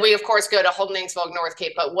 and then we, of course, go to Honningsvåg, North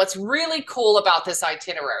Cape. But what's really cool about this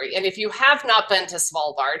itinerary, and if you have not been to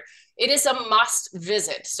Svalbard, it is a must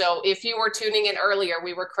visit. So if you were tuning in earlier,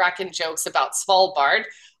 we were cracking jokes about Svalbard.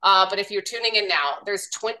 But if you're tuning in now, there's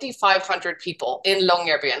 2,500 people in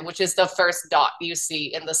Longyearbyen, which is the first dot you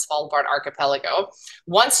see in the Svalbard archipelago.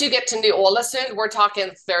 Once you get to Ny-Ålesund, we're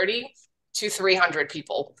talking 30 to 300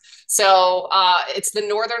 people. So it's the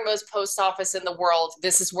northernmost post office in the world.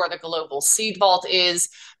 This is where the global seed vault is.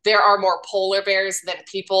 There are more polar bears than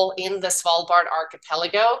people in the Svalbard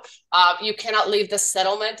archipelago. You cannot leave the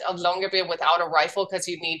settlement of Longyearbyen without a rifle because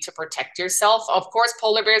you need to protect yourself. Of course,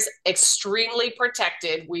 polar bears extremely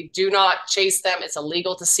protected. We do not chase them. It's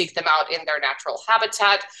illegal to seek them out in their natural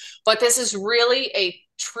habitat. But this is really a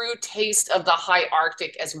true taste of the high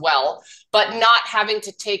Arctic as well, but not having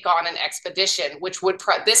to take on an expedition, which would,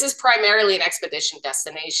 this is primarily an expedition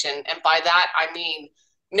destination. And by that, I mean,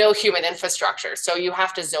 no human infrastructure. So you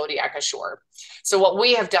have to Zodiac ashore. So what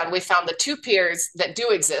we have done, we found the two piers that do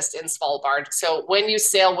exist in Svalbard. So when you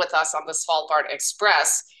sail with us on the Svalbard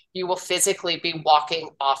Express, you will physically be walking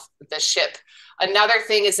off the ship. Another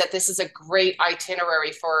thing is that this is a great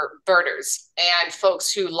itinerary for birders and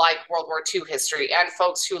folks who like World War II history and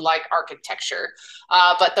folks who like architecture.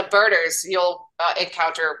 But the birders, you'll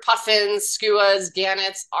encounter puffins, skuas,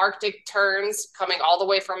 gannets, Arctic terns coming all the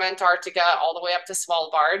way from Antarctica, all the way up to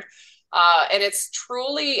Svalbard. And it's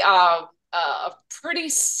truly a pretty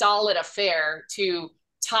solid affair to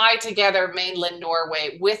tie together mainland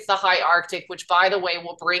Norway with the high Arctic, which, by the way,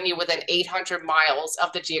 will bring you within 800 miles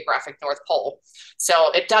of the geographic North Pole.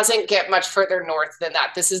 So it doesn't get much further north than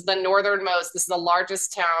that. This is the northernmost, this is the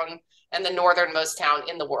largest town and the northernmost town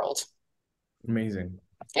in the world. Amazing.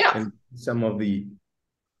 Yeah. And some of the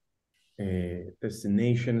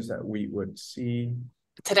destinations that we would see.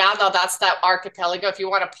 Tirana, that's that archipelago. If you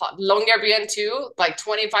want to, Longyearbyen too, like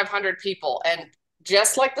 2,500 people. And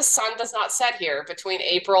just like the sun does not set here between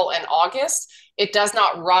April and August, it does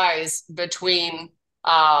not rise between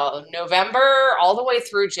November all the way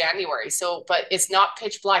through January. So, but it's not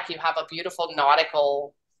pitch black. You have a beautiful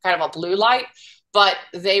nautical kind of a blue light, but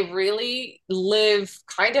they really live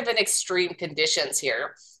kind of in extreme conditions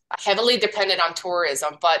here, heavily dependent on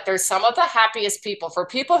tourism. But there's some of the happiest people. For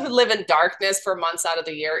people who live in darkness for months out of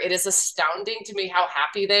the year, it is astounding to me how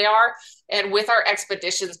happy they are. And with our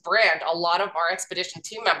expeditions brand, a lot of our expedition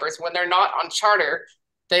team members, when they're not on charter,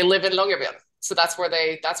 they live in Longyearbyen. So that's where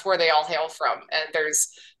they all hail from. And there's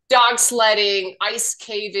dog sledding, ice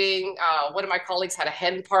caving. One of my colleagues had a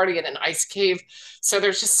hen party in an ice cave. So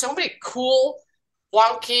there's just so many cool,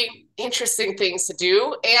 wonky, interesting things to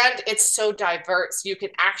do. And it's so diverse. You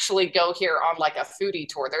can actually go here on like a foodie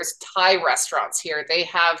tour. There's Thai restaurants here. They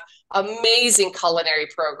have amazing culinary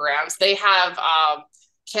programs. They have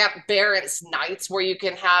Camp Barents nights where you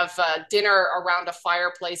can have dinner around a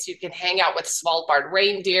fireplace. You can hang out with Svalbard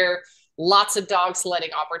reindeer, lots of dog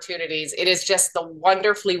sledding opportunities. It is just the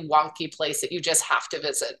wonderfully wonky place that you just have to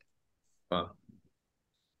visit. Wow.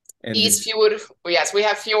 And East Fjord, yes, we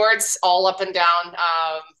have fjords all up and down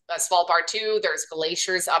Svalbard too. There's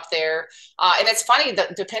glaciers up there. And it's funny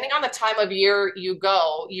that depending on the time of year you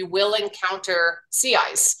go, you will encounter sea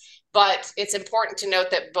ice. But it's important to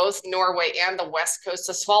note that both Norway and the west coast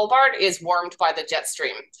of Svalbard is warmed by the jet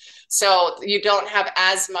stream. So you don't have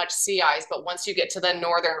as much sea ice, but once you get to the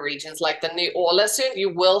northern regions like the Ny-Ålesund,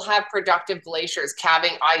 you will have productive glaciers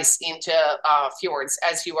calving ice into fjords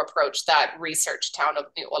as you approach that research town of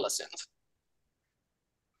Ny-Ålesund.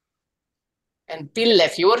 And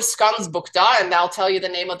Billefjord, Skansbukta, and I'll tell you the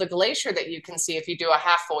name of the glacier that you can see if you do a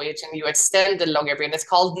half voyage and you extend the Longyearbyen. It's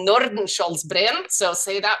called Nordenskjoldsbreen, so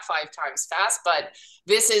say that 5 times fast, but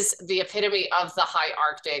this is the epitome of the high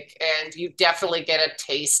Arctic, and you definitely get a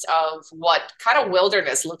taste of what kind of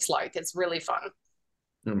wilderness looks like. It's really fun.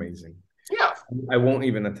 Amazing. Yeah. I won't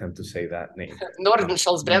even attempt to say that name.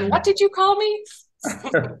 Nordenskjoldsbreen. What did you call me?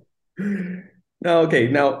 No, okay.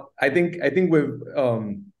 Now, I think we've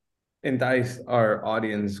entice our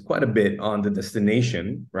audience quite a bit on the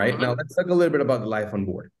destination, right? Now let's talk a little bit about the life on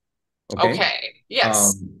board. Okay. Okay.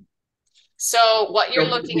 Yes. Um, So what you're so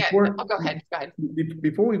looking at, oh, go ahead. Go ahead.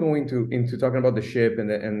 before we go into talking about the ship and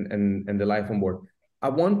the life on board, I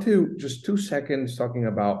want to just 2 seconds talking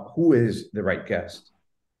about who is the right guest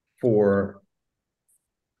for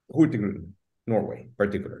Hurtigruten Norway,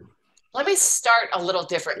 particularly. Let me start a little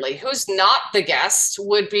differently. Who's not the guest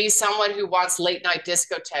would be someone who wants late night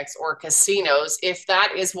discotheques or casinos. If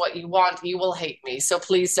that is what you want, you will hate me. So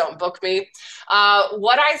please don't book me.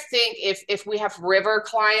 What I think, if we have river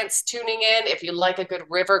clients tuning in, if you like a good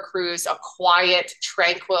river cruise, a quiet,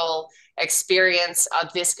 tranquil experience,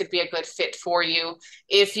 this could be a good fit for you.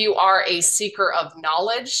 If you are a seeker of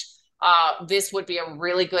knowledge, this would be a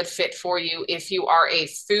really good fit for you. If you are a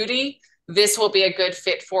foodie, this will be a good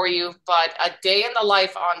fit for you. But a day in the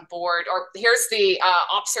life on board, or here's the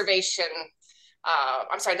observation.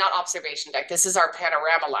 I'm sorry, not observation deck. This is our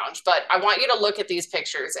panorama lounge. But I want you to look at these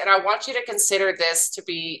pictures and I want you to consider this to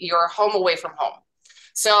be your home away from home.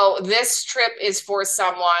 So this trip is for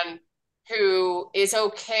someone who is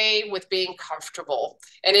okay with being comfortable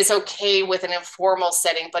and is okay with an informal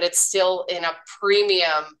setting, but it's still in a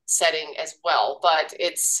premium setting as well. But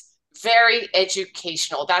it's very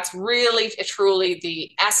educational. That's really truly the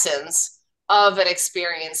essence of an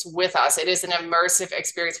experience with us. It is an immersive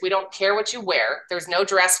experience. We don't care what you wear. There's no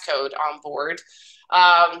dress code on board.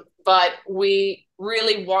 But we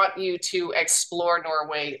really want you to explore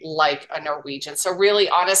Norway like a Norwegian. So really,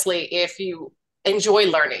 honestly, if you enjoy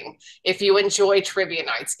learning, if you enjoy trivia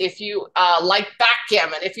nights, if you like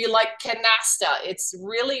backgammon, if you like canasta, it's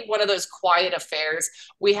really one of those quiet affairs.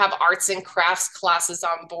 We have arts and crafts classes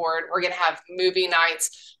on board. We're going to have movie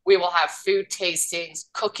nights. We will have food tastings,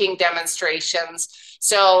 cooking demonstrations.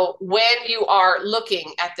 So when you are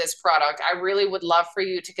looking at this product, I really would love for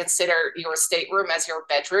you to consider your stateroom as your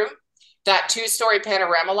bedroom. That two-story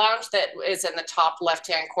panorama lounge that is in the top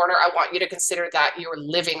left-hand corner, I want you to consider that your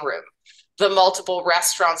living room. The multiple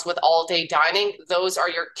restaurants with all-day dining, those are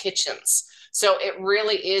your kitchens. So it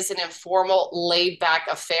really is an informal, laid-back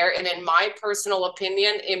affair. And in my personal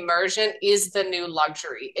opinion, immersion is the new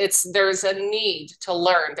luxury. There's a need to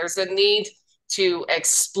learn. There's a need to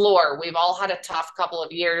explore. We've all had a tough couple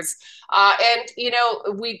of years. And,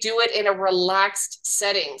 we do it in a relaxed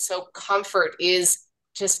setting. So comfort is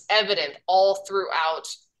just evident all throughout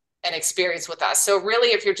an experience with us. So really,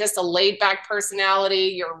 if you're just a laid back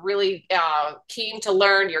personality, you're really keen to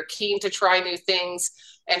learn, you're keen to try new things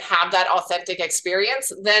and have that authentic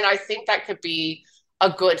experience, then I think that could be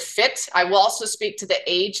a good fit. I will also speak to the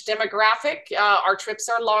age demographic. Our trips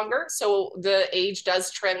are longer, so the age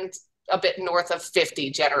does trend a bit north of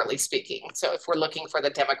 50, generally speaking. So if we're looking for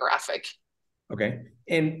the demographic. Okay.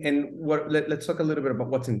 And let's talk a little bit about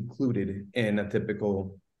what's included in a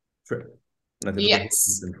typical trip.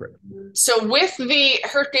 Yes. So with the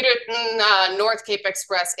Hurtigruten North Cape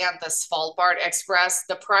Express and the Svalbard Express,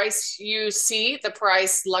 the price you see, the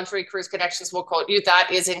price Luxury Cruise Connections will quote you, that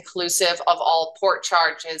is inclusive of all port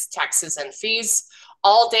charges, taxes, and fees.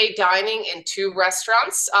 All-day dining in 2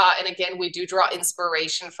 restaurants. And again, we do draw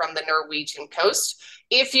inspiration from the Norwegian coast.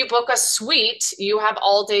 If you book a suite, you have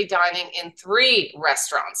all-day dining in 3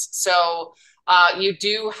 restaurants. So you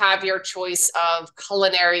do have your choice of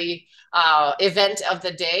culinary event of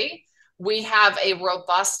the day. We have a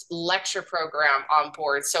robust lecture program on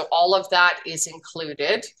board. So all of that is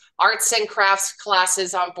included. Arts and crafts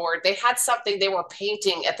classes on board. They had something they were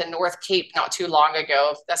painting at the North Cape not too long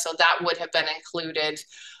ago. So that would have been included.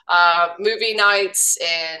 Movie nights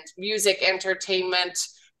and music entertainment.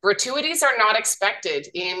 Gratuities are not expected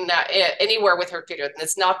in anywhere with Hurtigruten.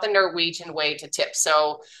 It's not the Norwegian way to tip.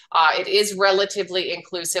 So it is relatively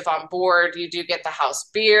inclusive on board. You do get the house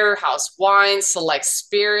beer, house wine, select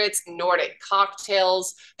spirits, Nordic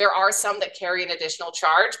cocktails. There are some that carry an additional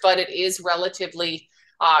charge, but it is relatively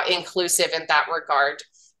inclusive in that regard.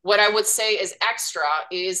 What I would say is extra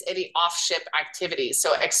is any off-ship activities.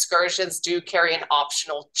 So excursions do carry an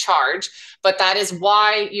optional charge, but that is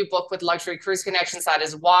why you book with Luxury Cruise Connections. That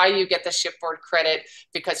is why you get the shipboard credit,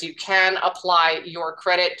 because you can apply your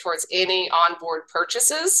credit towards any onboard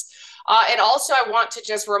purchases. And also, I want to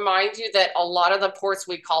just remind you that a lot of the ports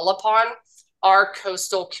we call upon are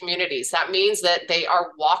coastal communities. That means that they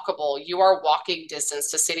are walkable. You are walking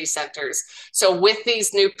distance to city centers. So with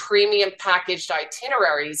these new premium packaged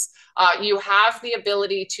itineraries, you have the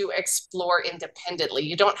ability to explore independently.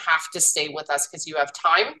 You don't have to stay with us because you have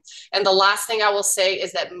time. And the last thing I will say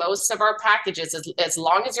is that most of our packages, as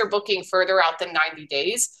long as you're booking further out than 90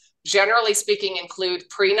 days, generally speaking, include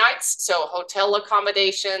pre-nights, so hotel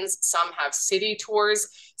accommodations. Some have city tours,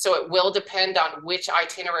 so it will depend on which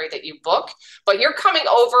itinerary that you book. But you're coming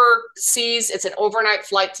overseas. It's an overnight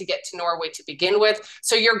flight to get to Norway to begin with,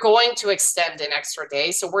 so you're going to extend an extra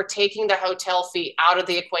day. So we're taking the hotel fee out of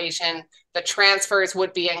the equation. The transfers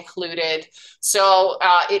would be included. So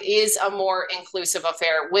it is a more inclusive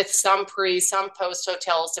affair with some pre, some post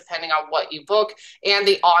hotels, depending on what you book, and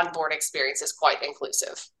the onboard experience is quite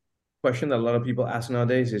inclusive. Question that a lot of people ask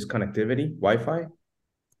nowadays is connectivity, Wi-Fi.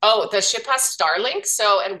 Oh, the ship has Starlink,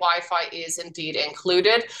 so and Wi-Fi is indeed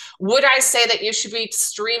included. Would I say that you should be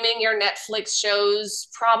streaming your Netflix shows?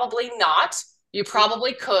 Probably not. You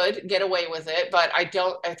probably could get away with it, but I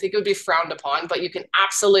don't, I think it would be frowned upon. But you can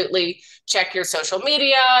absolutely check your social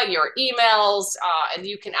media, your emails, and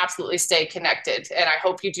you can absolutely stay connected. And I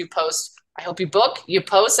hope you do post. I hope you book, you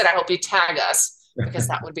post, and I hope you tag us because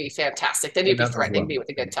that would be fantastic. Then you'd be threatening me with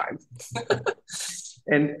a good time.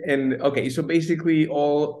 And okay, so basically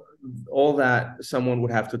all that someone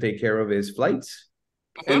would have to take care of is flights,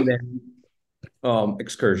 and then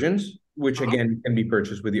excursions, which again can be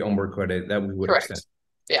purchased with the onboard credit that we would Correct. extend.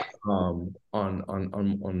 Yeah.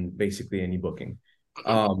 On basically any booking.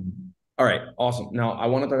 All right, awesome. Now I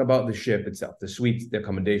want to talk about the ship itself, the suites, the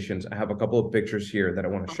accommodations. I have a couple of pictures here that I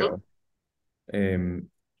want to show.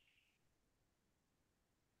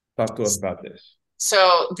 Talk to us about this.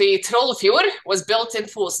 So the Trollfjord was built in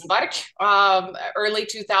Fosenberg, early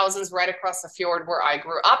 2000s, right across the fjord where I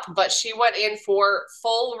grew up. But she went in for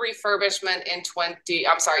full refurbishment in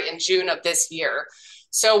June of this year.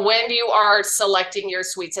 So when you are selecting your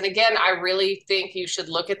suites, and again, I really think you should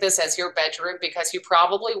look at this as your bedroom because you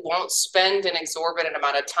probably won't spend an exorbitant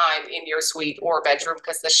amount of time in your suite or bedroom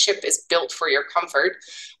because the ship is built for your comfort.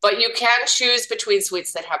 But you can choose between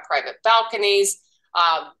suites that have private balconies,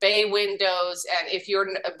 bay windows, and if you're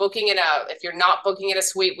not booking in a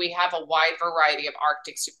suite, we have a wide variety of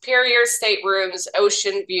Arctic Superior staterooms,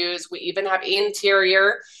 ocean views. We even have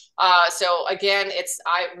interior. So again,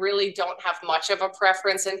 I really don't have much of a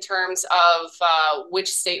preference in terms of which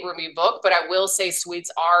stateroom you book, but I will say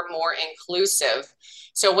suites are more inclusive.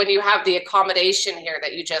 So when you have the accommodation here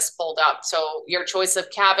that you just pulled up, so your choice of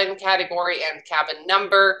cabin category and cabin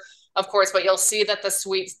number, of course, but you'll see that the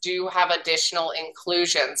suites do have additional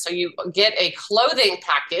inclusions. So you get a clothing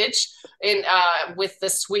package with the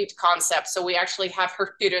suite concept. So we actually have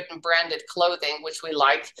Hurtigruten branded clothing, which we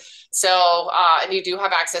like. So, and you do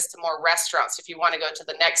have access to more restaurants. If you want to go to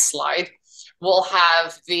the next slide, we'll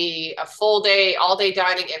have the full day, all day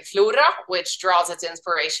dining in Flora, which draws its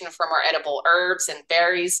inspiration from our edible herbs and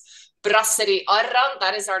berries. Brasserie Arran,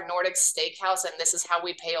 that is our Nordic steakhouse, and this is how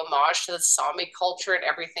we pay homage to the Sami culture and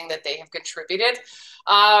everything that they have contributed.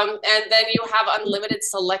 And then you have unlimited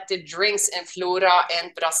selected drinks in Flora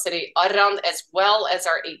and Brasserie Arran, as well as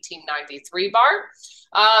our 1893 bar.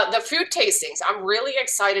 The food tastings, I'm really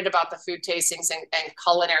excited about the food tastings and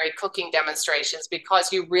culinary cooking demonstrations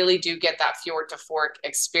because you really do get that fjord to fork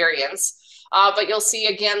experience. But you'll see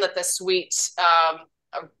again that the suite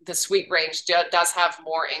range does have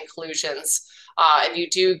more inclusions, and you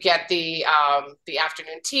do get the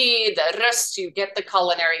afternoon tea, the rest, you get the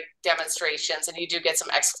culinary demonstrations, and you do get some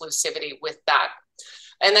exclusivity with that.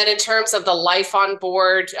 And then in terms of the life on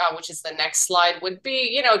board, which is the next slide, would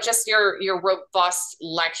be, just your robust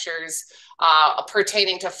lectures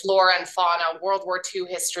pertaining to flora and fauna, World War II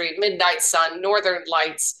history, midnight sun, northern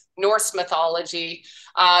lights, Norse mythology.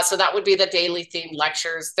 So that would be the daily themed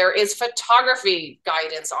lectures. There is photography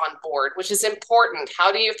guidance on board, which is important.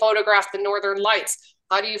 How do you photograph the northern lights?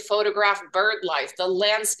 How do you photograph bird life, the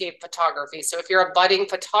landscape photography? So if you're a budding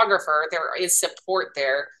photographer, there is support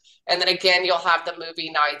there. And then again, you'll have the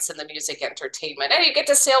movie nights and the music entertainment. And you get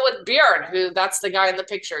to sail with Björn, that's the guy in the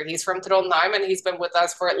picture. He's from Trondheim and he's been with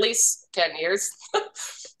us for at least 10 years.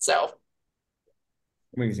 So.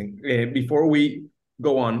 Amazing. Before we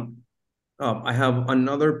go on, I have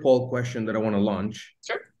another poll question that I want to launch.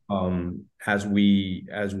 Sure. As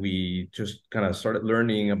we just kind of started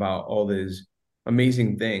learning about all these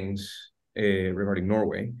amazing things regarding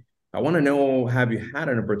Norway, I want to know, have you had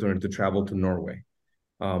an opportunity to travel to Norway?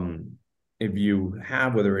 If you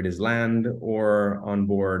have, whether it is land or on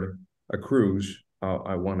board a cruise,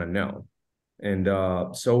 I want to know. And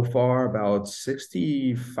so far, about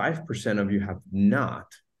 65% of you have not.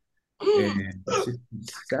 And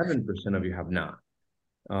 67% of you have not.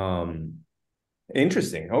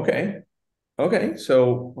 Interesting. Okay.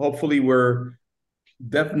 So hopefully we're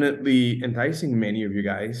definitely enticing many of you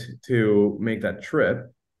guys to make that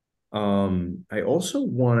trip. I also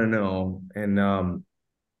want to know, and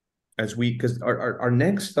because our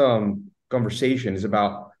next conversation is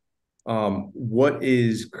about what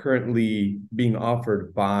is currently being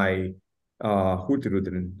offered by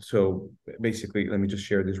Hurtigruten. So basically, let me just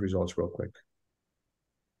share these results real quick.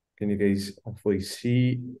 Can you guys hopefully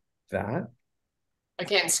see that?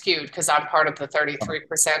 Again, skewed because I'm part of the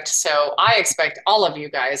 33%. So I expect all of you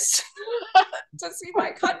guys to see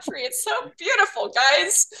my country. It's so beautiful,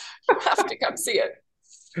 guys. You have to come see it.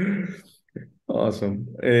 Awesome.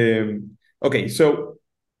 Okay, so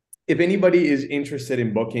if anybody is interested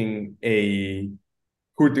in booking a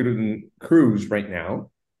Hurtigruten cruise right now,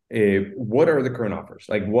 what are the current offers?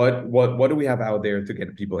 Like what do we have out there to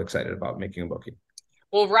get people excited about making a booking?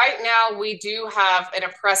 Well, right now we do have an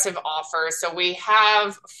impressive offer. So we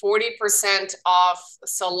have 40% off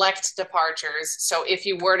select departures. So if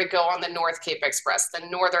you were to go on the North Cape Express, the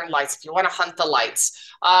Northern Lights, if you want to hunt the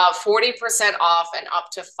lights, 40% off and up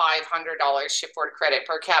to $500 shipboard credit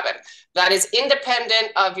per cabin. That is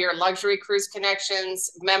independent of your luxury cruise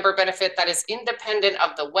connections member benefit. That is independent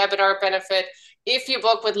of the webinar benefit. If you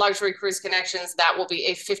book with luxury cruise connections, that will be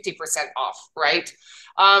a 50% off, right?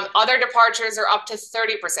 Other departures are up to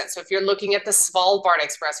 30%. So if you're looking at the Svalbard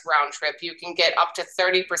Express round trip, you can get up to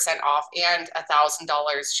 30% off and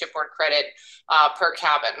 $1,000 shipboard credit per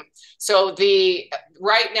cabin. So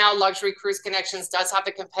right now, Luxury Cruise Connections does have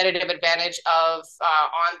the competitive advantage of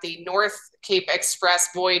on the North Cape Express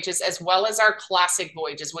voyages, as well as our classic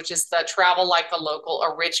voyages, which is the travel like a local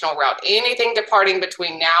original route. Anything departing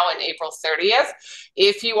between now and April 30th,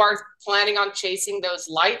 if you are planning on chasing those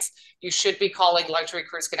lights, you should be calling Luxury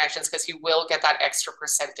Cruise Connections because you will get that extra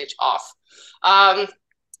percentage off.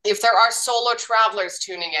 If there are solo travelers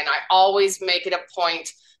tuning in, I always make it a point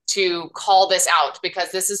to call this out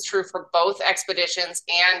because this is true for both expeditions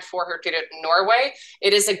and for Hurtigruten Norway.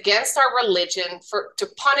 It is against our religion to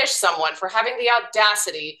punish someone for having the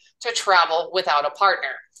audacity to travel without a partner.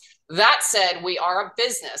 That said, we are a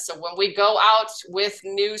business. So when we go out with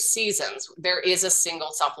new seasons, there is a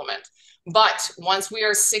single supplement. But once we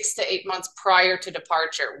are 6 to 8 months prior to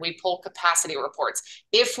departure, we pull capacity reports.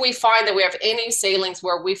 If we find that we have any sailings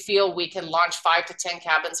where we feel we can launch 5 to 10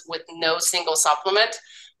 cabins with no single supplement,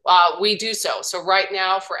 we do so. So right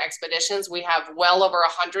now for expeditions, we have well over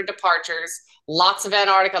 100 departures, lots of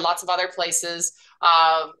Antarctica, lots of other places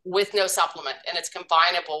with no supplement, and it's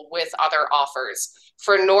combinable with other offers.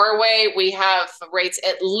 For Norway, we have rates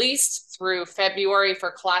at least through February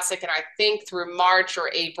for Classic, and I think through March or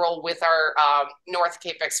April with our North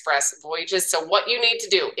Cape Express voyages. So what you need to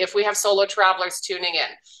do, if we have solo travelers tuning in,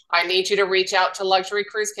 I need you to reach out to Luxury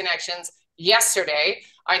Cruise Connections yesterday.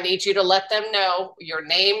 I need you to let them know your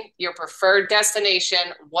name, your preferred destination,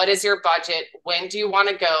 what is your budget, when do you want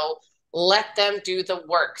to go, let them do the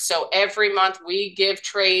work. So every month we give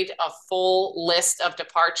trade a full list of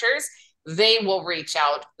departures. They will reach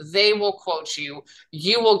out. They will quote you.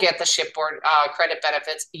 You will get the shipboard credit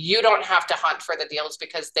benefits. You don't have to hunt for the deals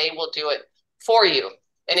because they will do it for you.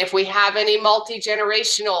 And if we have any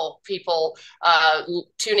multi-generational people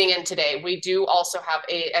tuning in today, we do also have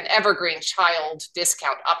an evergreen child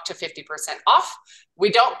discount up to 50% off.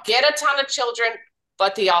 We don't get a ton of children,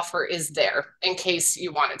 but the offer is there in case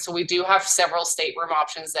you want it. So we do have several stateroom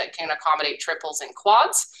options that can accommodate triples and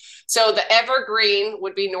quads. So the evergreen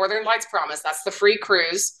would be Northern Lights Promise. That's the free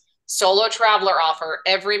cruise. Solo traveler offer.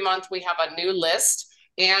 Every month we have a new list,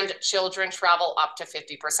 and children travel up to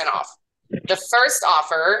 50% off. The first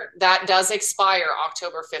offer, that does expire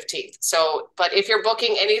October 15th. So, but if you're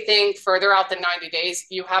booking anything further out than 90 days,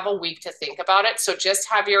 you have a week to think about it. So just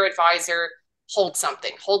have your advisor hold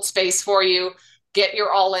something, hold space for you, get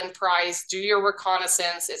your all-in price, do your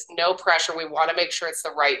reconnaissance. It's no pressure. We want to make sure it's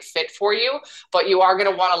the right fit for you, but you are going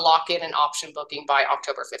to want to lock in an option booking by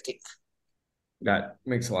October 15th. That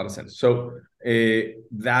makes a lot of sense. So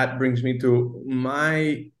that brings me to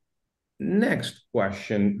my next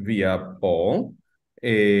question via poll.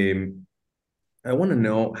 I want to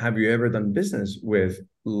know, have you ever done business with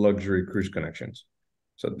Luxury Cruise Connections?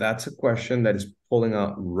 So that's a question that is pulling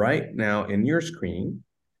out right now in your screen.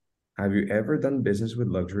 Have you ever done business with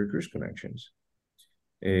Luxury Cruise Connections?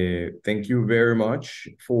 Thank you very much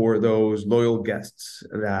for those loyal guests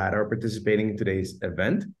that are participating in today's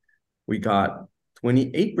event. We got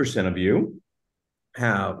 28% of you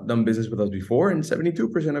have done business with us before, and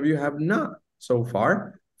 72% of you have not so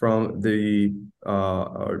far from the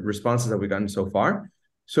responses that we've gotten so far.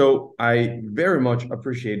 So I very much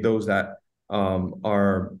appreciate those that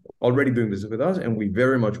are already doing business with us, and we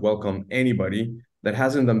very much welcome anybody that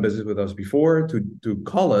hasn't done business with us before to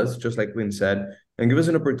call us, just like Linn said, and give us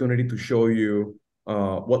an opportunity to show you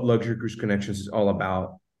what Luxury Cruise Connections is all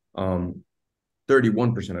about.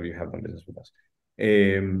 31% of you have done business with us.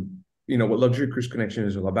 what Luxury Cruise Connection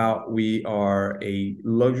is all about. We are a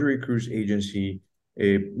luxury cruise agency,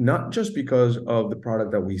 not just because of the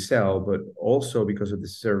product that we sell, but also because of the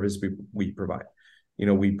service we provide.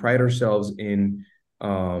 We pride ourselves in,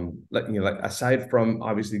 like aside from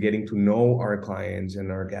obviously getting to know our clients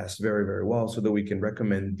and our guests very, very well, so that we can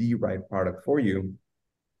recommend the right product for you.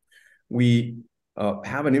 We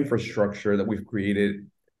have an infrastructure that we've created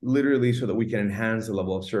literally so that we can enhance the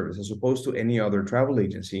level of service, as opposed to any other travel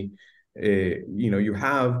agency. You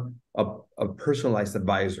have a personalized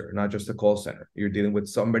advisor, not just a call center. You're dealing with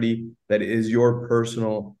somebody that is your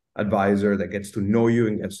personal advisor, that gets to know you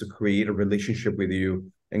and gets to create a relationship with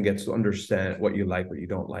you and gets to understand what you like, what you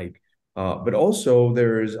don't like. But also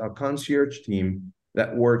there's a concierge team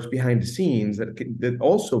that works behind the scenes that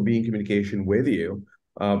also be in communication with you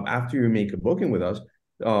after you make a booking with us,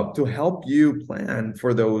 to help you plan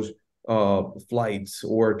for those flights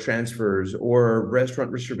or transfers or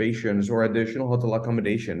restaurant reservations or additional hotel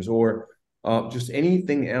accommodations, or just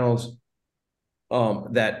anything else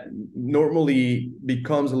that normally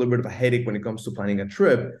becomes a little bit of a headache when it comes to planning a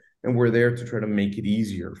trip. And we're there to try to make it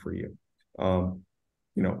easier for you.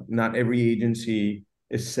 Not every agency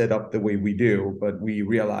is set up the way we do, but we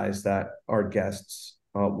realize that our guests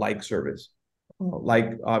like service,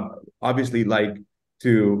 obviously like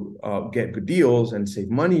to get good deals and save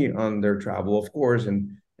money on their travel, of course.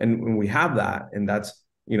 And when we have that, and that's,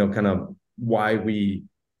 kind of why we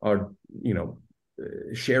are,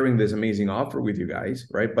 sharing this amazing offer with you guys,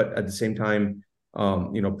 right? But at the same time,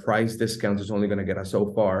 price discounts is only going to get us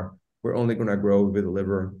so far. We're only going to grow if we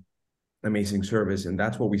deliver amazing service, and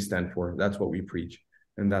that's what we stand for. That's what we preach,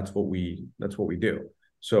 and that's what we do.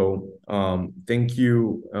 So thank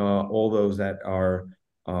you, all those that are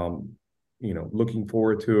looking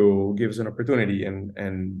forward to give us an opportunity,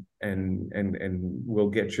 and we'll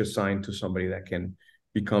get you assigned to somebody that can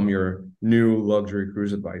become your new luxury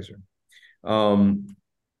cruise advisor. Can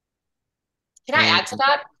I add to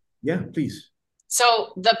that? Yeah, please.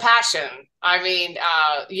 So the passion, I mean,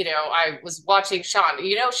 I was watching Sean.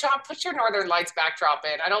 Sean, put your Northern Lights backdrop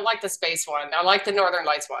in. I don't like the space one. I like the Northern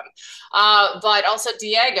Lights one. But also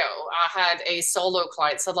Diego had a solo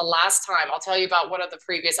client. So the last time, I'll tell you about one of the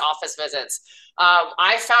previous office visits.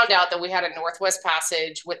 I found out that we had a Northwest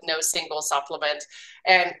Passage with no single supplement.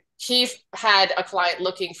 And he had a client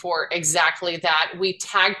looking for exactly that. We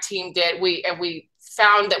tag teamed it. We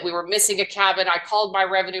found that we were missing a cabin. I called my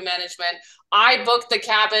revenue management. I booked the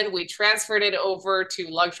cabin. We transferred it over to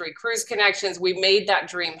Luxury Cruise Connections. We made that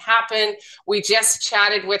dream happen. We just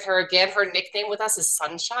chatted with her again. Her nickname with us is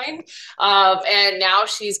Sunshine. And now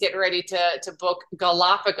she's getting ready to book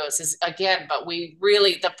Galapagos again. But we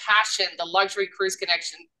really, the passion, the Luxury Cruise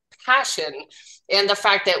Connection passion, and the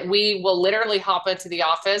fact that we will literally hop into the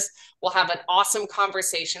office, we'll have an awesome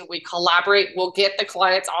conversation. We collaborate. We'll get the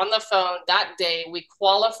clients on the phone that day. We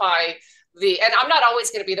qualify and I'm not always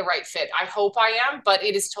going to be the right fit. I hope I am, but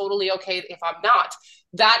it is totally okay if I'm not.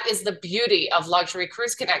 That is the beauty of Luxury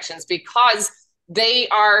Cruise Connections, because they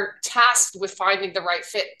are tasked with finding the right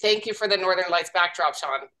fit. Thank you for the Northern Lights backdrop,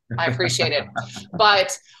 Sean. I appreciate it.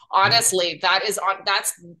 But honestly, that is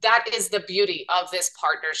the beauty of this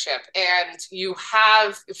partnership. And you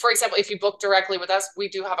have, for example, if you book directly with us, we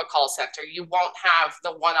do have a call center. You won't have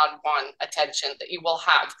the one-on-one attention that you will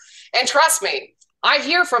have. And trust me, I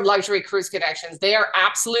hear from Luxury Cruise Connections. They are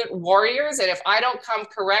absolute warriors. And if I don't come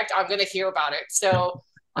correct, I'm going to hear about it. So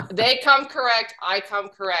they come correct, I come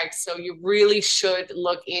correct. So you really should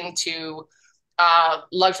look into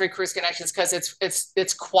Luxury Cruise Connections, because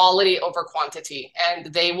it's quality over quantity,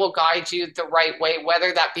 and they will guide you the right way,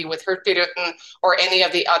 whether that be with Hurtigruten or any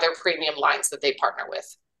of the other premium lines that they partner with.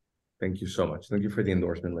 Thank you so much. Thank you for the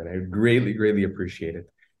endorsement, Lynn. I greatly, greatly appreciate it.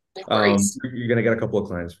 No worries. You're going to get a couple of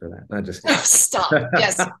clients for that. Not just stop.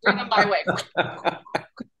 Yes, bring them my way.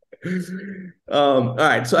 All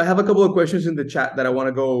right. So I have a couple of questions in the chat that I want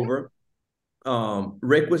to go over.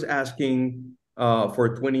 Rick was asking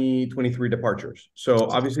for 2023 departures. So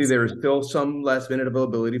obviously there is still some last minute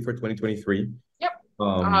availability for 2023. Yep.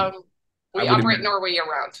 We operate Norway year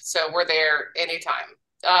round, so we're there anytime.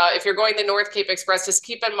 If you're going the North Cape Express, just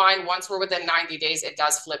keep in mind, once we're within 90 days, it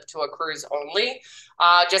does flip to a cruise only,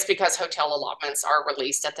 just because hotel allotments are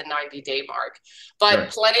released at the 90-day mark. But right.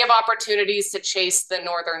 Plenty of opportunities to chase the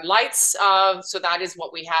Northern Lights. So that is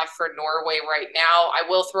what we have for Norway right now. I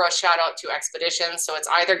will throw a shout out to expeditions. So it's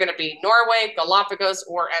either going to be Norway, Galapagos,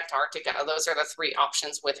 or Antarctica. Those are the three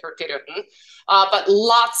options with Hurtigruten. But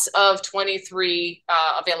lots of 23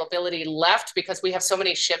 availability left, because we have so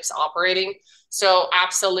many ships operating. So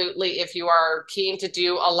absolutely, if you are keen to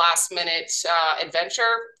do a last minute adventure,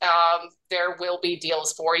 there will be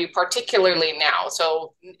deals for you, particularly now.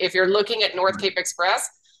 So if you're looking at North Cape Express,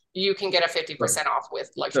 you can get a 50% off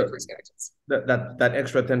with Luxury Cruise Connections. That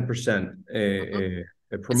extra 10%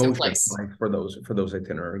 promotion for those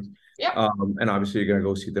itineraries. Yeah. And obviously you're gonna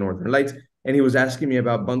go see the Northern Lights. And he was asking me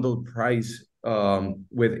about bundled price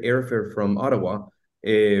with airfare from Ottawa.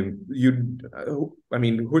 I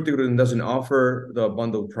mean, Hurtigruten doesn't offer the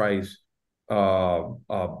bundled price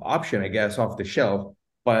option, I guess, off the shelf,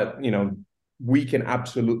 but you know, we can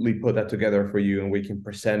absolutely put that together for you, and we can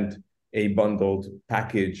present a bundled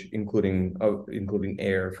package, including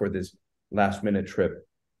air for this last minute trip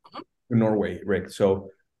to Norway, Rick. So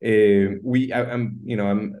I'm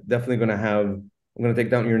definitely I'm gonna take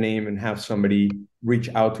down your name and have somebody reach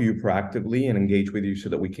out to you proactively and engage with you so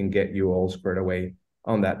that we can get you all squared away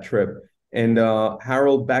on that trip. And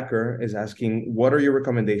Harold Becker is asking, what are your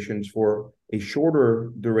recommendations for a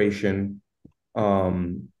shorter duration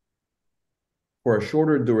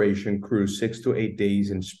cruise, 6 to 8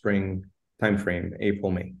 days in spring timeframe,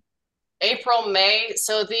 April, May? April, May.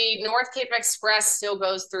 So the North Cape Express still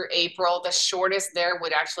goes through April. The shortest there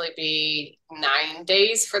would actually be 9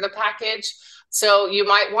 days for the package. So you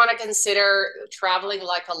might want to consider traveling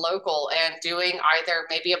like a local and doing either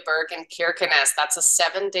maybe a Bergen Kirkenes. That's a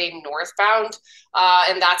 7-day northbound.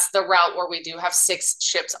 And that's the route where we do have 6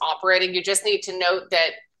 ships operating. You just need to note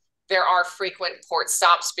that there are frequent port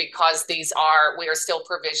stops because we are still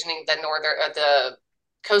provisioning the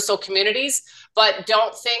coastal communities, but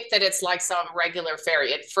don't think that it's like some regular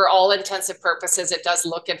ferry. For all intents and purposes, it does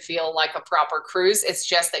look and feel like a proper cruise. It's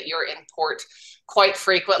just that you're in port quite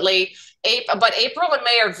frequently. But April and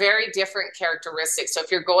May are very different characteristics. So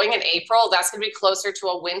if you're going in April, that's going to be closer to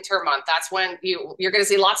a winter month. That's when you're going to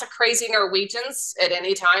see lots of crazy Norwegians at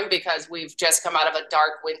any time because we've just come out of a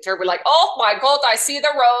dark winter. We're like, oh my God, I see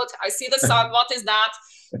the road. I see the sun. What is that?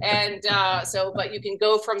 And but you can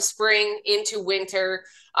go from spring into winter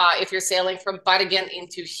if you're sailing from Bergen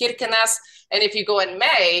into Kirkenes. And if you go in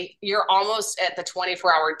May, you're almost at the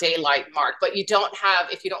 24-hour daylight mark. But if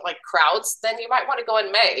you don't like crowds, then you might want to go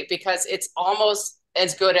in May because it's almost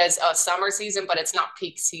as good as a summer season, but it's not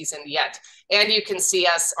peak season yet. And you can see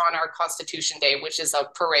us on our Constitution Day, which is a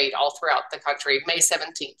parade all throughout the country, May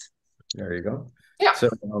 17th. There you go. Yeah. So,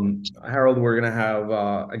 Harold, we're going to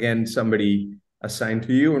have, again, somebody assigned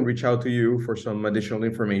to you and reach out to you for some additional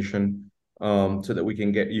information so that we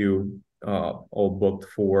can get you all booked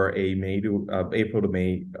for a April to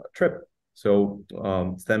May trip. So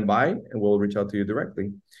stand by and we'll reach out to you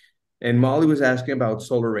directly. And Molly was asking about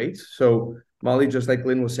solo rates. So Molly, just like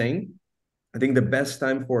Lynn was saying, I think the best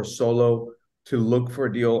time for a solo to look for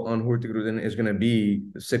a deal on Hurtigruten is going to be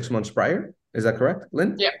 6 months prior. Is that correct,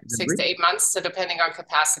 Lynn? Yeah, 6 to 8 months, so depending on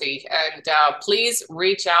capacity. And please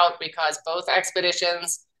reach out because both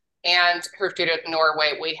expeditions and Hurtigruten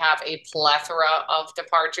Norway, we have a plethora of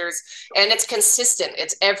departures, and it's consistent.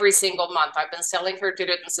 It's every single month. I've been selling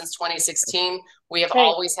Hurtigruten since 2016. We have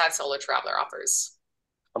always had solo traveler offers.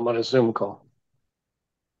 I'm on a Zoom call.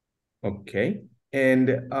 Okay.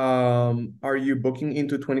 And are you booking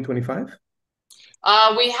into 2025?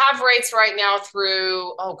 We have rates right now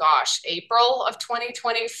through, April of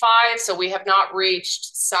 2025. So we have not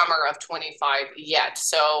reached summer of 25 yet.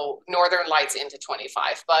 So Northern Lights into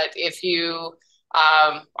 25. But if you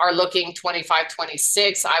are looking 25,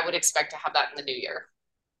 26, I would expect to have that in the new year.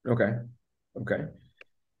 Okay.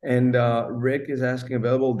 And Rick is asking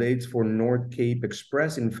available dates for North Cape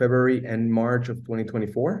Express in February and March of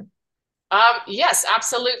 2024. Yes,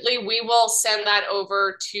 absolutely. We will send that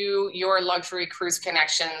over to your Luxury Cruise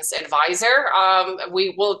Connections advisor.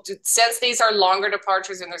 We will, since these are longer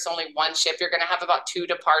departures and there's only one ship, you're going to have about 2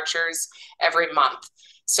 departures every month.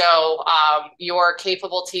 So your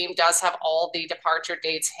capable team does have all the departure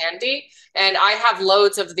dates handy. And I have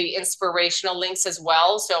loads of the inspirational links as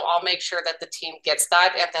well. So I'll make sure that the team gets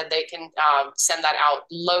that and then they can send that out.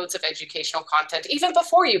 Loads of educational content, even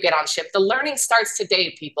before you get on ship. The learning starts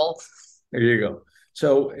today, people. There you go.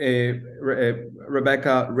 So,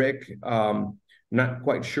 Rebecca, Rick, not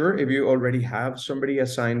quite sure if you already have somebody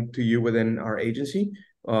assigned to you within our agency,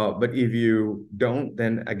 but if you don't,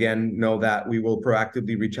 then again, know that we will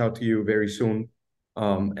proactively reach out to you very soon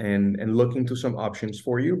and look into some options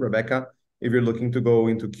for you. Rebecca, if you're looking to go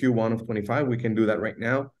into Q1 of 25, we can do that right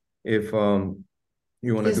now. If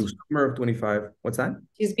you want to do summer of 25, what's that?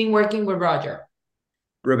 He's been working with Roger.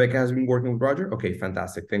 Rebecca has been working with Roger? Okay,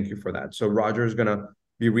 fantastic. Thank you for that. So Roger is going to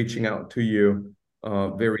be reaching out to you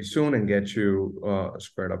very soon and get you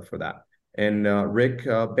squared up for that. And Rick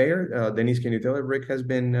Bayer, Denise, can you tell if Rick has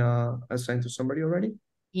been assigned to somebody already?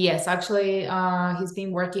 Yes, actually, he's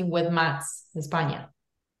been working with Max, España.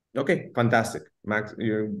 Okay, fantastic. Max,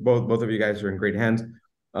 you're both of you guys are in great hands.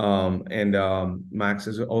 Max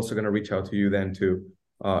is also going to reach out to you then to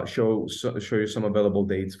show you some available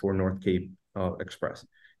dates for North Cape Express.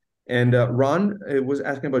 And Ron was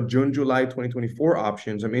asking about June, July 2024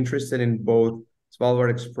 options. I'm interested in both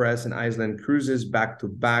Svalbard Express and Iceland cruises back to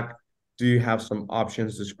back. Do you have some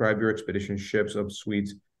options? Describe your expedition ships of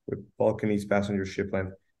suites with balconies, passenger ship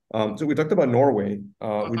length. So we talked about Norway.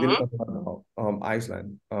 We didn't talk about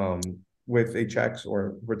Iceland with HX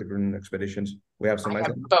or Hurtigruten expeditions. We have some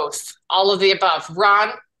Iceland. Both, all of the above.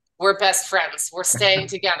 Ron, we're best friends. We're staying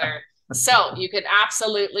together. So you can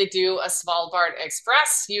absolutely do a Svalbard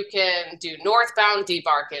Express. You can do northbound,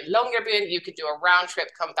 debark in Longyearbyen. You could do a round trip,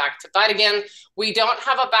 come back to Bergen. We don't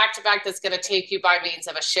have a back-to-back that's going to take you by means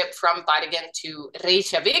of a ship from Bergen to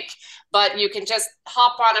Reykjavik, but you can just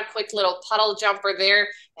hop on a quick little puddle jumper there,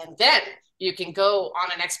 and then you can go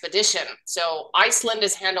on an expedition. So Iceland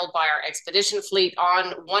is handled by our expedition fleet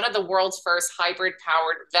on one of the world's first hybrid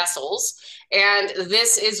powered vessels. And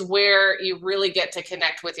this is where you really get to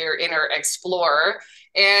connect with your inner explorer.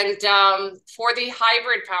 And for the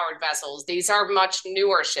hybrid powered vessels, these are much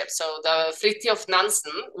newer ships. So the Fridtjof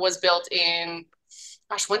Nansen was built in,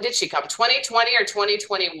 gosh, when did she come? 2020 or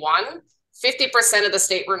 2021? 50% of the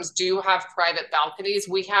staterooms do have private balconies.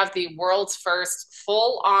 We have the world's first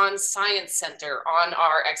full-on science center on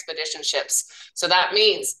our expedition ships. So that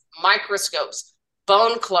means microscopes,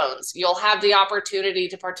 bone clones. You'll have the opportunity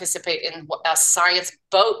to participate in a science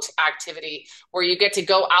boat activity where you get to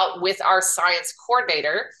go out with our science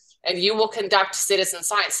coordinator and you will conduct citizen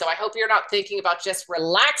science. So I hope you're not thinking about just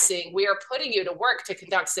relaxing. We are putting you to work to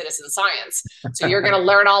conduct citizen science. So you're going to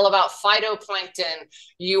learn all about phytoplankton.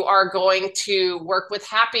 You are going to work with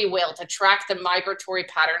Happy Whale to track the migratory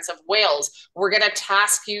patterns of whales. We're going to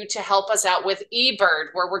task you to help us out with eBird,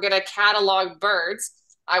 where we're going to catalog birds.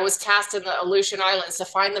 I was tasked in the Aleutian Islands to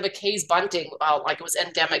find the McKay's bunting, like it was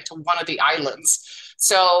endemic to one of the islands.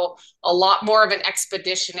 So a lot more of an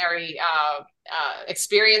expeditionary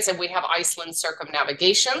experience, and we have Iceland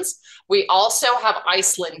circumnavigations. We also have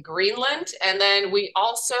Iceland, Greenland, and then we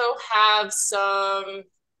also have some, let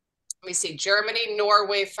me see, Germany,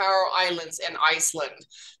 Norway, Faroe Islands, and Iceland.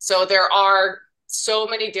 So there are so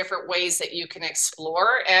many different ways that you can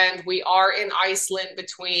explore, and we are in Iceland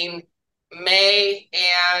between May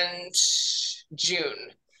and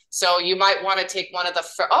June. So you might want to take one of the,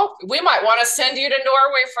 we might want to send you to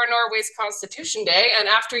Norway for Norway's Constitution Day. And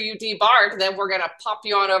after you debark, then we're going to pop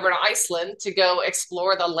you on over to Iceland to go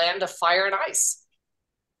explore the land of fire and ice.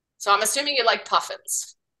 So I'm assuming you like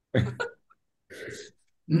puffins. I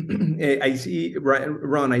see,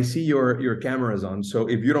 Ron, I see your camera's on. So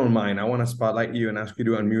if you don't mind, I want to spotlight you and ask you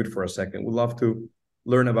to unmute for a second. We'd love to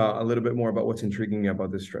learn about a little bit more about what's intriguing you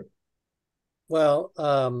about this trip. Well,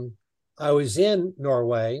 I was in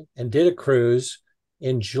Norway and did a cruise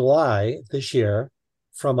in July this year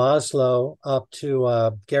from Oslo up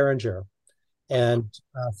to Geiranger and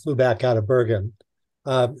flew back out of Bergen.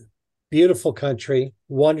 Beautiful country,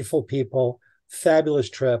 wonderful people, fabulous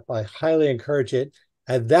trip. I highly encourage it.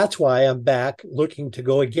 And that's why I'm back looking to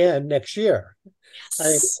go again next year.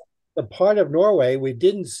 The part of Norway we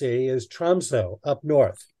didn't see is Tromsø up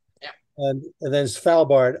north. Yeah. And then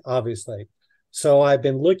Svalbard, obviously. So I've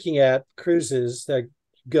been looking at cruises that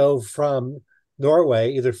go from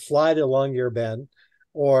Norway, either fly to Longyearbyen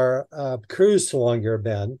or cruise to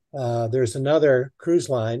Longyearbyen. There's another cruise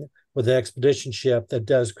line with an expedition ship that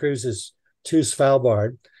does cruises to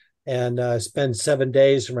Svalbard and spend 7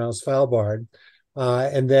 days around Svalbard.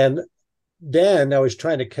 And then I was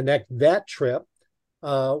trying to connect that trip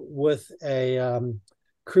with a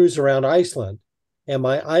cruise around Iceland. And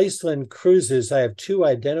my Iceland cruises, I have two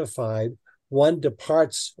identified. One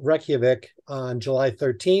departs Reykjavik on July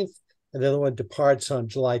 13th, and the other one departs on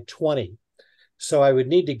July 20. So I would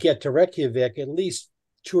need to get to Reykjavik at least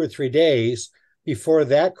 2 or 3 days before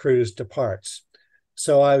that cruise departs.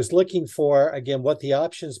 So I was looking for, again, what the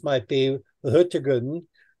options might be with Hurtigruten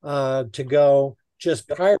to go just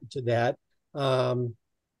prior to that, Svalbard.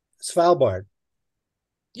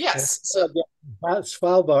 Yes. So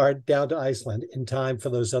Svalbard down to Iceland in time for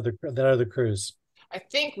that other cruise. I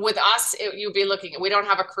think with us, you'll be looking, we don't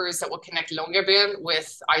have a cruise that will connect Longyearbyen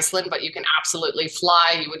with Iceland, but you can absolutely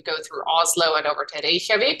fly. You would go through Oslo and over to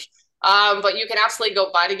Reykjavik. But you can absolutely go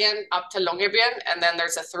Bergen up to Longyearbyen, and then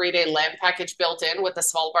there's a 3-day land package built in with the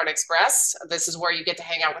Svalbard Express. This is where you get to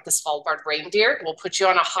hang out with the Svalbard reindeer. We'll put you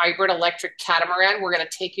on a hybrid electric catamaran. We're going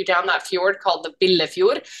to take you down that fjord called the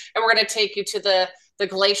Billefjord, and we're going to take you to the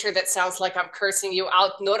glacier that sounds like I'm cursing you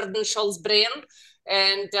out, Nordenskjoldsbreen.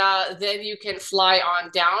 and then you can fly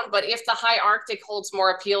on down. But if the high Arctic holds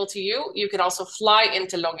more appeal to you, you can also fly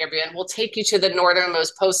into Longyearbyen. We'll take you to the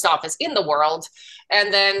northernmost post office in the world,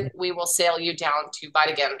 and then we will sail you down to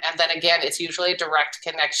Bergen. And then again, it's usually a direct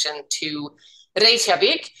connection to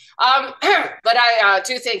Reykjavik. But I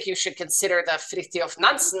do think you should consider the Fridtjof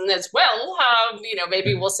Nansen as well.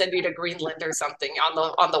 Maybe we'll send you to Greenland or something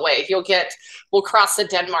on the way. We'll cross the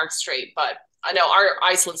Denmark Strait, but I know our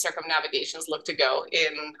Iceland circumnavigations look to go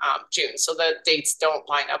in June, so the dates don't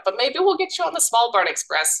line up. But maybe we'll get you on the Svalbard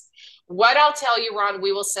Express. What I'll tell you, Ron,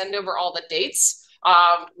 we will send over all the dates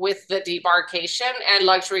with the debarkation, and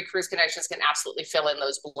Luxury Cruise Connections can absolutely fill in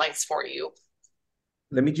those blanks for you.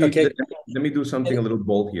 Let me do something a little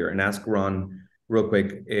bold here and ask Ron real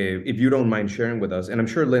quick if you don't mind sharing with us. And I'm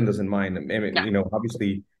sure Lynn doesn't mind. I mean,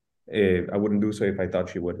 obviously, I wouldn't do so if I thought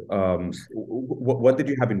she would. What did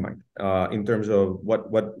you have in mind in terms of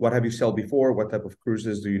what have you sailed before? What type of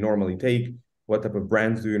cruises do you normally take? What type of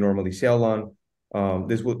brands do you normally sail on?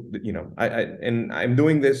 This will, I'm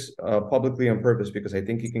doing this publicly on purpose because I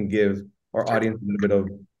think it can give our audience a little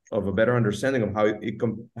bit of a better understanding of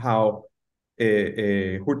how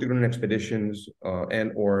Hurtigruten Expeditions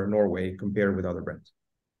and or Norway compare with other brands.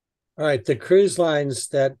 All right, the cruise lines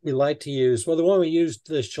that we like to use, well, the one we used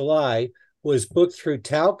this July was booked through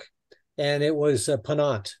Tauk, and it was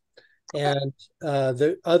Ponant. And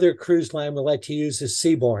the other cruise line we like to use is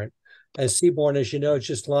Seabourn. As Seabourn, as you know,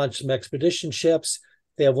 just launched some expedition ships.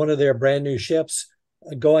 They have one of their brand new ships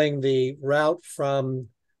going the route from,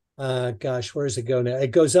 where does it go now?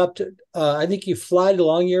 It goes up to, I think you fly to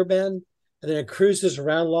Longyearbyen, and then it cruises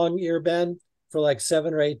around Longyearbyen for like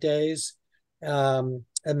 7 or 8 days, and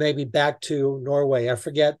maybe back to Norway. I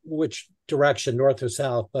forget which direction, north or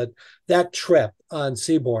south, but that trip on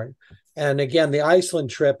Seabourn. And again, the Iceland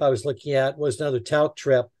trip I was looking at was another Tauk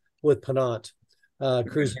trip with Ponant,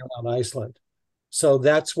 cruising around Iceland. So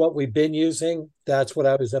that's what we've been using. That's what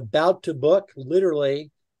I was about to book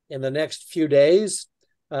literally in the next few days.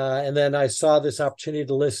 And then I saw this opportunity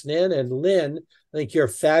to listen in. And Lynn, I think you're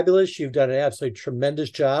fabulous. You've done an absolutely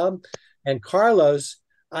tremendous job. And Carlos,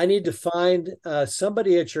 I need to find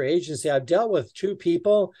somebody at your agency. I've dealt with 2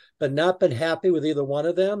 people, but not been happy with either one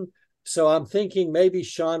of them. So I'm thinking maybe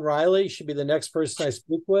Sean Riley should be the next person I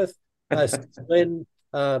speak with. Lynn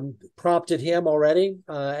prompted him already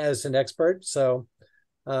as an expert. So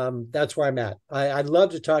that's where I'm at. I'd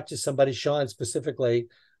love to talk to somebody, Sean specifically,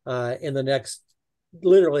 in the next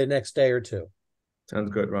day or 2. Sounds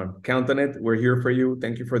good, Ron. Count on it. We're here for you.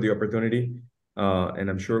 Thank you for the opportunity, and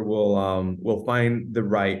I'm sure we'll find the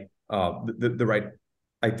right the right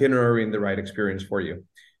itinerary and the right experience for you.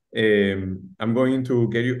 I'm going to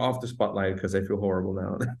get you off the spotlight because I feel horrible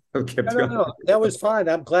now. No, that was fine.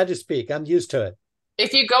 I'm glad to speak. I'm used to it.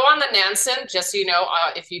 If you go on the Nansen, just so you know,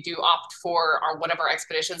 if you do opt for one of our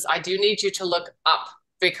expeditions, I do need you to look up,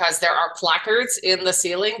 because there are placards in the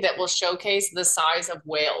ceiling that will showcase the size of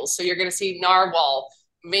whales. So you're going to see narwhal,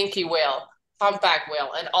 minke whale, humpback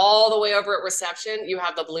whale, and all the way over at reception, you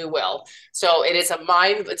have the blue whale. So it is so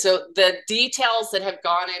the details that have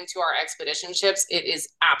gone into our expedition ships, it is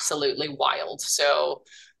absolutely wild. So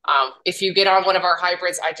if you get on one of our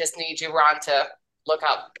hybrids, I just need you, Ron, to look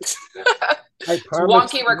up.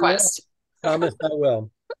 Wonky request. Promise I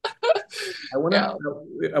will. I want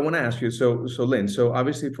to ask you. So Lynn. So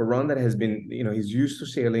obviously, for Ron, that has been, he's used to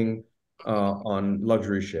sailing on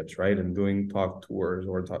luxury ships, right, and doing talk tours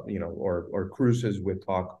or or cruises with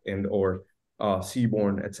talk and or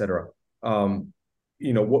Seabourn, etc.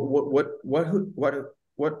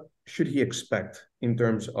 What should he expect in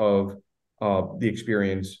terms of the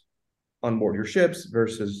experience on board your ships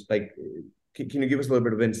versus can you give us a little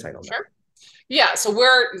bit of insight on that? Sure. Yeah, so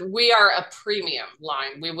we are a premium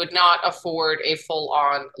line. We would not afford a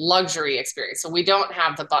full-on luxury experience. So we don't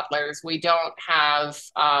have the butlers. We don't have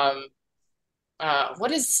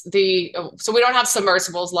so we don't have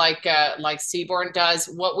submersibles like Seabourn does.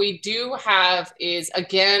 What we do have is,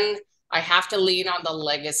 again, I have to lean on the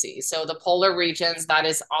legacy. So the polar regions, that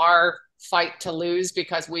is our fight to lose,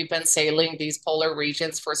 because we've been sailing these polar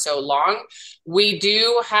regions for so long. We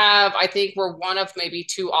do have, I think we're one of maybe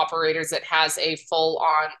 2 operators that has a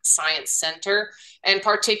full-on science center, and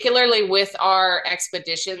particularly with our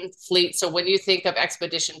expedition fleet. So when you think of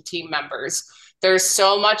expedition team members, there's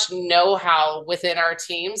so much know-how within our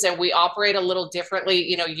teams, and we operate a little differently.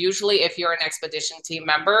 Usually if you're an expedition team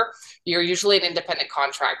member, you're usually an independent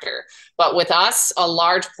contractor. But with us, a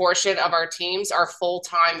large portion of our teams are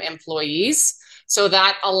full-time employees. So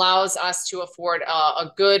that allows us to afford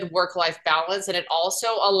a good work-life balance, and it also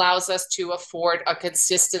allows us to afford a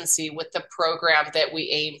consistency with the program that we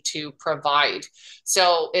aim to provide.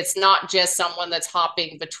 So it's not just someone that's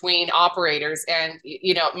hopping between operators and,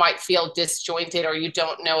 you know, it might feel disjointed, or you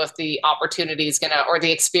don't know if the opportunity is going to, or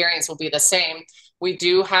the experience will be the same. We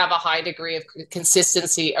do have a high degree of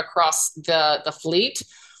consistency across the fleet.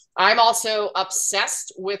 I'm also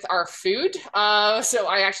obsessed with our food. So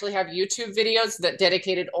I actually have YouTube videos that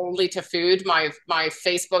dedicated only to food. My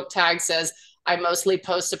Facebook tag says I mostly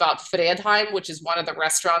post about Fredheim, which is one of the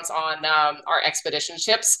restaurants on our expedition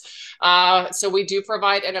ships. So we do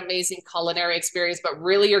provide an amazing culinary experience, but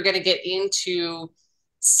really you're going to get into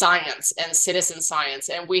science and citizen science.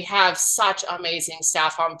 And we have such amazing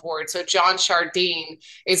staff on board. So John Chardine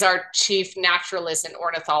is our chief naturalist and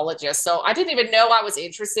ornithologist. So I didn't even know I was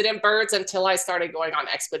interested in birds until I started going on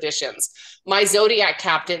expeditions. My Zodiac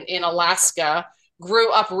captain in Alaska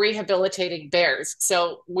grew up rehabilitating bears.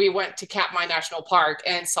 So we went to Katmai National Park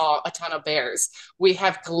and saw a ton of bears. We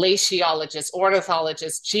have glaciologists,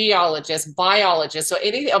 ornithologists, geologists, biologists, so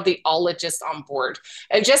any of the ologists on board.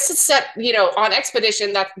 And just to set, you know, on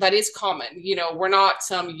expedition, that is common. You know, we're not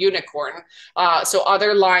some unicorn. So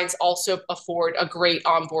other lines also afford a great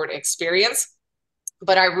onboard experience.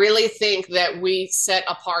 But I really think that we set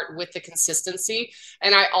apart with the consistency.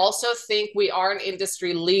 And I also think we are an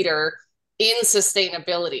industry leader in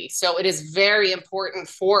sustainability. So it is very important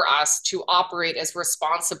for us to operate as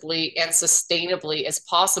responsibly and sustainably as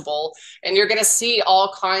possible. And you're going to see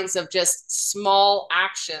all kinds of just small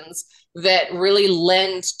actions that really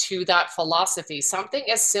lend to that philosophy. Something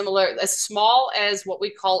as similar, as small as what we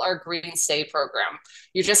call our Green Stay program.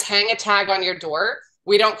 You just hang a tag on your door.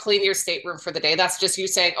 We don't clean your stateroom for the day. That's just you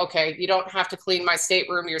saying, okay, you don't have to clean my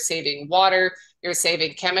stateroom. You're saving water, you're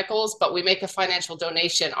saving chemicals, but we make a financial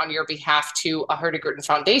donation on your behalf to a Hurtigruten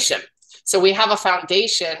Foundation. So we have a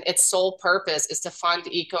foundation. Its sole purpose is to fund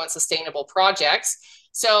eco and sustainable projects.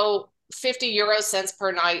 So 50 euro cents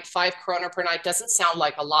per night, 5 kroner per night doesn't sound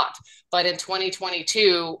like a lot. But in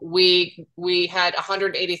 2022, we had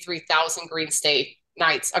 183,000 Green Stay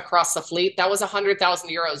nights across the fleet. That was 100,000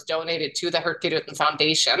 euros donated to the Hurtigruten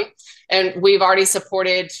Foundation. And we've already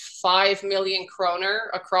supported 5 million kroner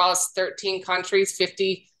across 13 countries,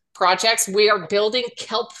 50 projects. We are building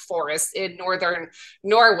kelp forests in northern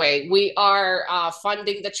Norway. We are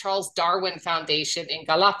funding the Charles Darwin Foundation in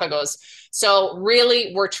Galapagos. So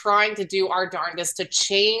really, we're trying to do our darndest to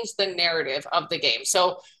change the narrative of the game.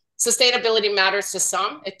 So sustainability matters to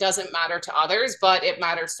some, it doesn't matter to others, but it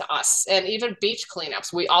matters to us. And even beach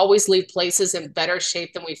cleanups, we always leave places in better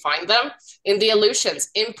shape than we find them. In the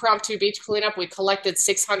Aleutians, impromptu beach cleanup, we collected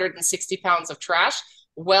 660 pounds of trash,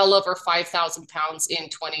 well over 5,000 pounds in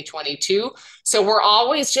 2022. So we're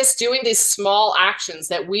always just doing these small actions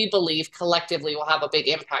that we believe collectively will have a big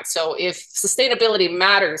impact. So if sustainability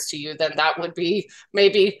matters to you, then that would be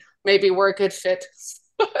maybe we're a good fit.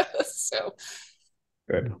 So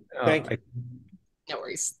good. Thank you. No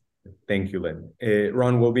worries. Thank you, Lynn.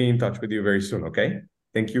 Ron, we'll be in touch with you very soon, okay?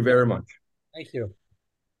 Thank you very much. Thank you.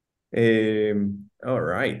 All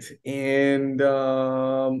right. And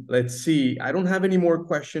let's see. I don't have any more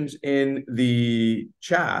questions in the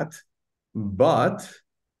chat, but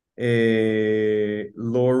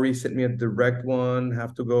Lori sent me a direct one.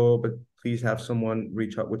 Have to go, but please have someone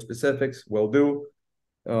reach out with specifics. Will do.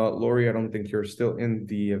 Lori, I don't think you're still in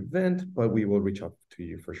the event, but we will reach out to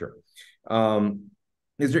you for sure.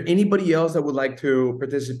 Is there anybody else that would like to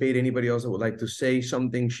participate? Anybody else that would like to say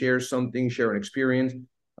something, share an experience?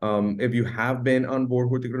 If you have been on board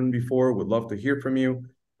Hurtigruten before, would love to hear from you.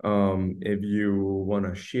 If you want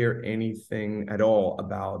to share anything at all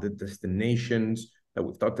about the destinations that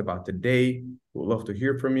we've talked about today, we'd love to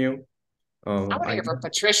hear from you. I want to hear from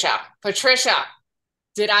Patricia. Patricia,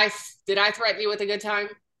 did I threaten you with a good time?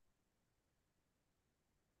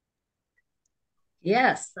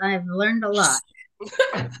 Yes, I've learned a lot.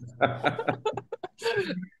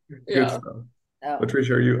 Good stuff. Oh.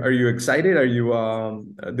 Patricia, are you excited? Are you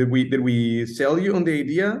did we sell you on the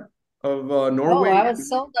idea of Norway? Oh, I was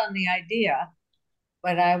sold on the idea,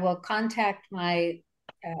 but I will contact my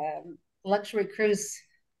luxury cruise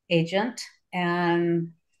agent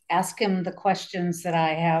and ask him the questions that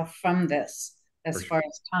I have from this, as far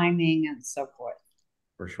as timing and so forth.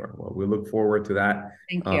 For sure. Well, we look forward to that.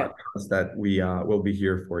 Thank you. That we will be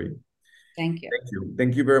here for you. Thank you. Thank you.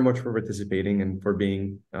 Thank you very much for participating and for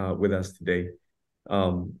being with us today.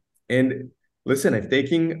 And listen, I've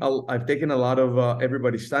taken a lot of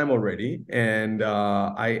everybody's time already, and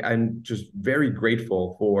I'm just very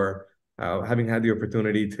grateful for having had the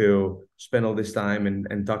opportunity to spend all this time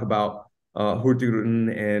and talk about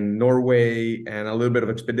Hurtigruten and Norway, and a little bit of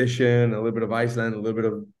expedition, a little bit of Iceland, a little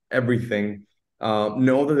bit of everything,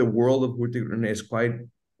 know that the world of Hurtigruten is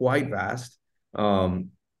quite vast.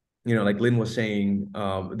 Like Linn was saying,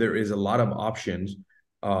 there is a lot of options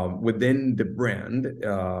within the brand,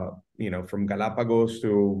 from Galapagos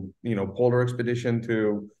to, polar expedition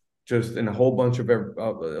to just in a whole bunch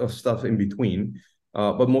of stuff in between.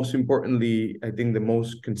 But most importantly, I think the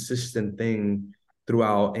most consistent thing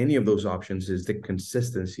throughout any of those options is the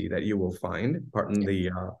consistency that you will find, pardon the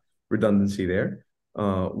redundancy there,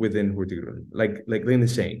 within Hurtigruten. Like Linn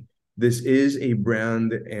is saying, this is a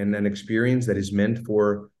brand and an experience that is meant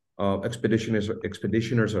for expeditioners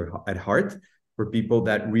at heart, for people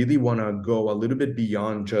that really want to go a little bit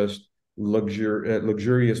beyond just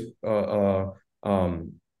luxurious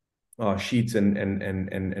sheets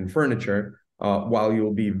and furniture, while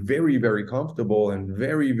you'll be very, very comfortable and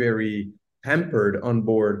very, very pampered on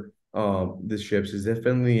board these ships. Is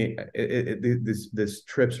definitely these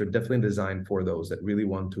trips are definitely designed for those that really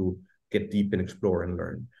want to get deep and explore and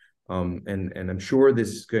learn. And I'm sure this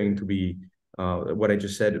is going to be what I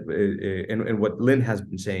just said, and what Linn has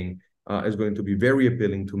been saying, is going to be very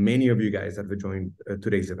appealing to many of you guys that have joined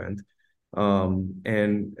today's event.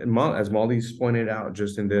 And as Molly's pointed out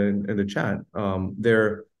just in the chat,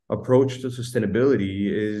 their approach to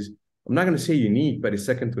sustainability is, I'm not going to say unique, but it's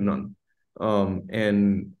second to none.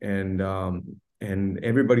 And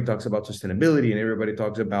everybody talks about sustainability, and everybody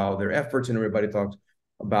talks about their efforts, and everybody talks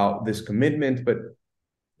about this commitment, but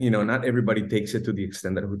not everybody takes it to the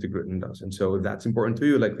extent that Hurtigruten does. And so if that's important to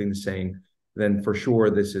you, like Linn is saying, then for sure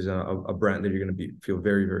this is a brand that you're going to feel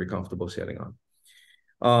very, very comfortable sailing on.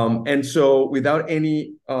 And so without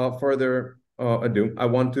any further ado, I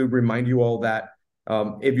want to remind you all that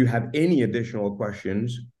if you have any additional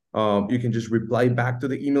questions, you can just reply back to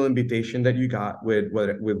the email invitation that you got with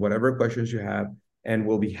whatever questions you have, and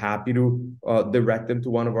we'll be happy to direct them to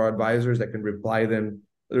one of our advisors that can reply to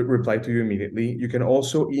you immediately. You can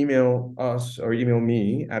also email us or email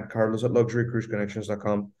me at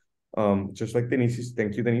carlos@luxurycruiseconnections.com. Just like Denise.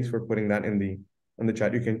 Thank you, Denise, for putting that in the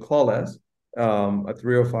chat. You can call us at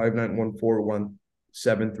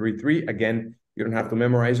 305-914-1733. Again, you don't have to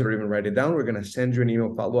memorize it or even write it down. We're going to send you an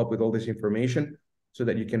email follow-up with all this information so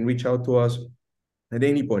that you can reach out to us at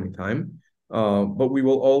any point in time. But we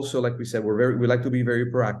will also, like we said, we like to be very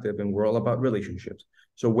proactive, and we're all about relationships.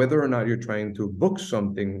 So whether or not you're trying to book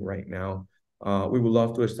something right now, we would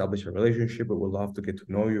love to establish a relationship. We would love to get to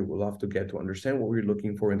know you. We'd love to get to understand what we're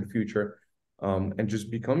looking for in the future, and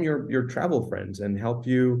just become your travel friends and help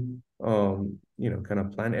you, kind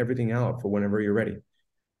of plan everything out for whenever you're ready.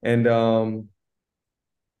 And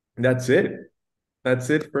that's it. That's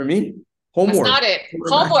it for me. Homework. That's not it.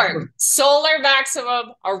 Homework. Solar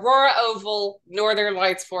maximum, Aurora Oval, Northern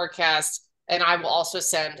Lights forecast. And I will also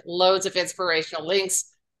send loads of inspirational links.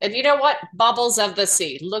 And you know what? Bubbles of the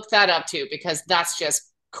Sea. Look that up too, because that's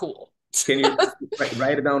just cool. Can you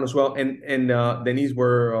write it down as well? And Denise,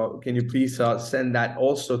 can you please send that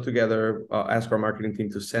also together? Ask our marketing team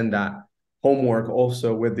to send that homework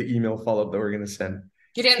also with the email follow-up that we're going to send.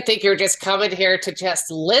 You didn't think you were just coming here to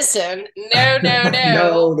just listen. No.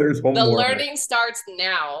 No, there's homework. The learning starts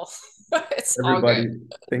now. It's everybody, all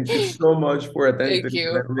good. Thank you so much for attending. Thank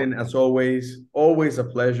you. Linn, as always a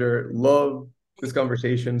pleasure. Love these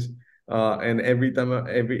conversations. And every time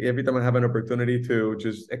I have an opportunity to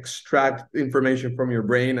just extract information from your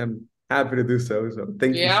brain, I'm happy to do so. So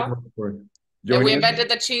thank you so much for joining. And we invented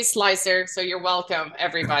the cheese slicer, so you're welcome,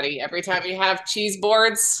 everybody. Every time you have cheese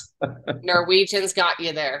boards, Norwegians got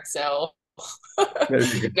you there. So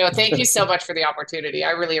no, thank you so much for the opportunity.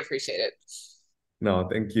 I really appreciate it. No,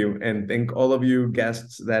 thank you. And thank all of you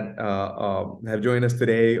guests that have joined us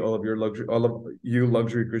today, all of you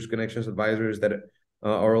Luxury Cruise Connections advisors that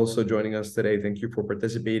are also joining us today. Thank you for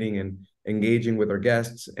participating and engaging with our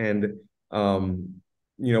guests. And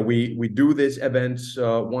we do these events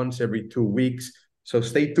once every 2 weeks. So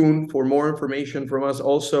stay tuned for more information from us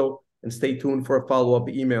also, and stay tuned for a follow-up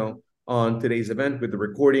email on today's event with the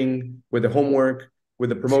recording, with the homework, with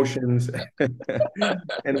the promotions,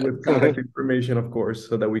 and with contact information, of course,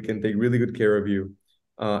 so that we can take really good care of you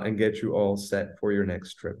and get you all set for your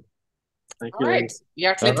next trip. Thank you. All right.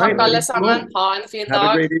 Hjärtligt tack allesammans. Ha en fin dag.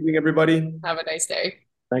 Have a great evening, everybody. Have a nice day.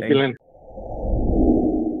 Thank you, Linn.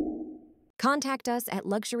 Contact us at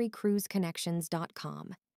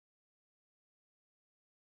luxurycruiseconnections.com.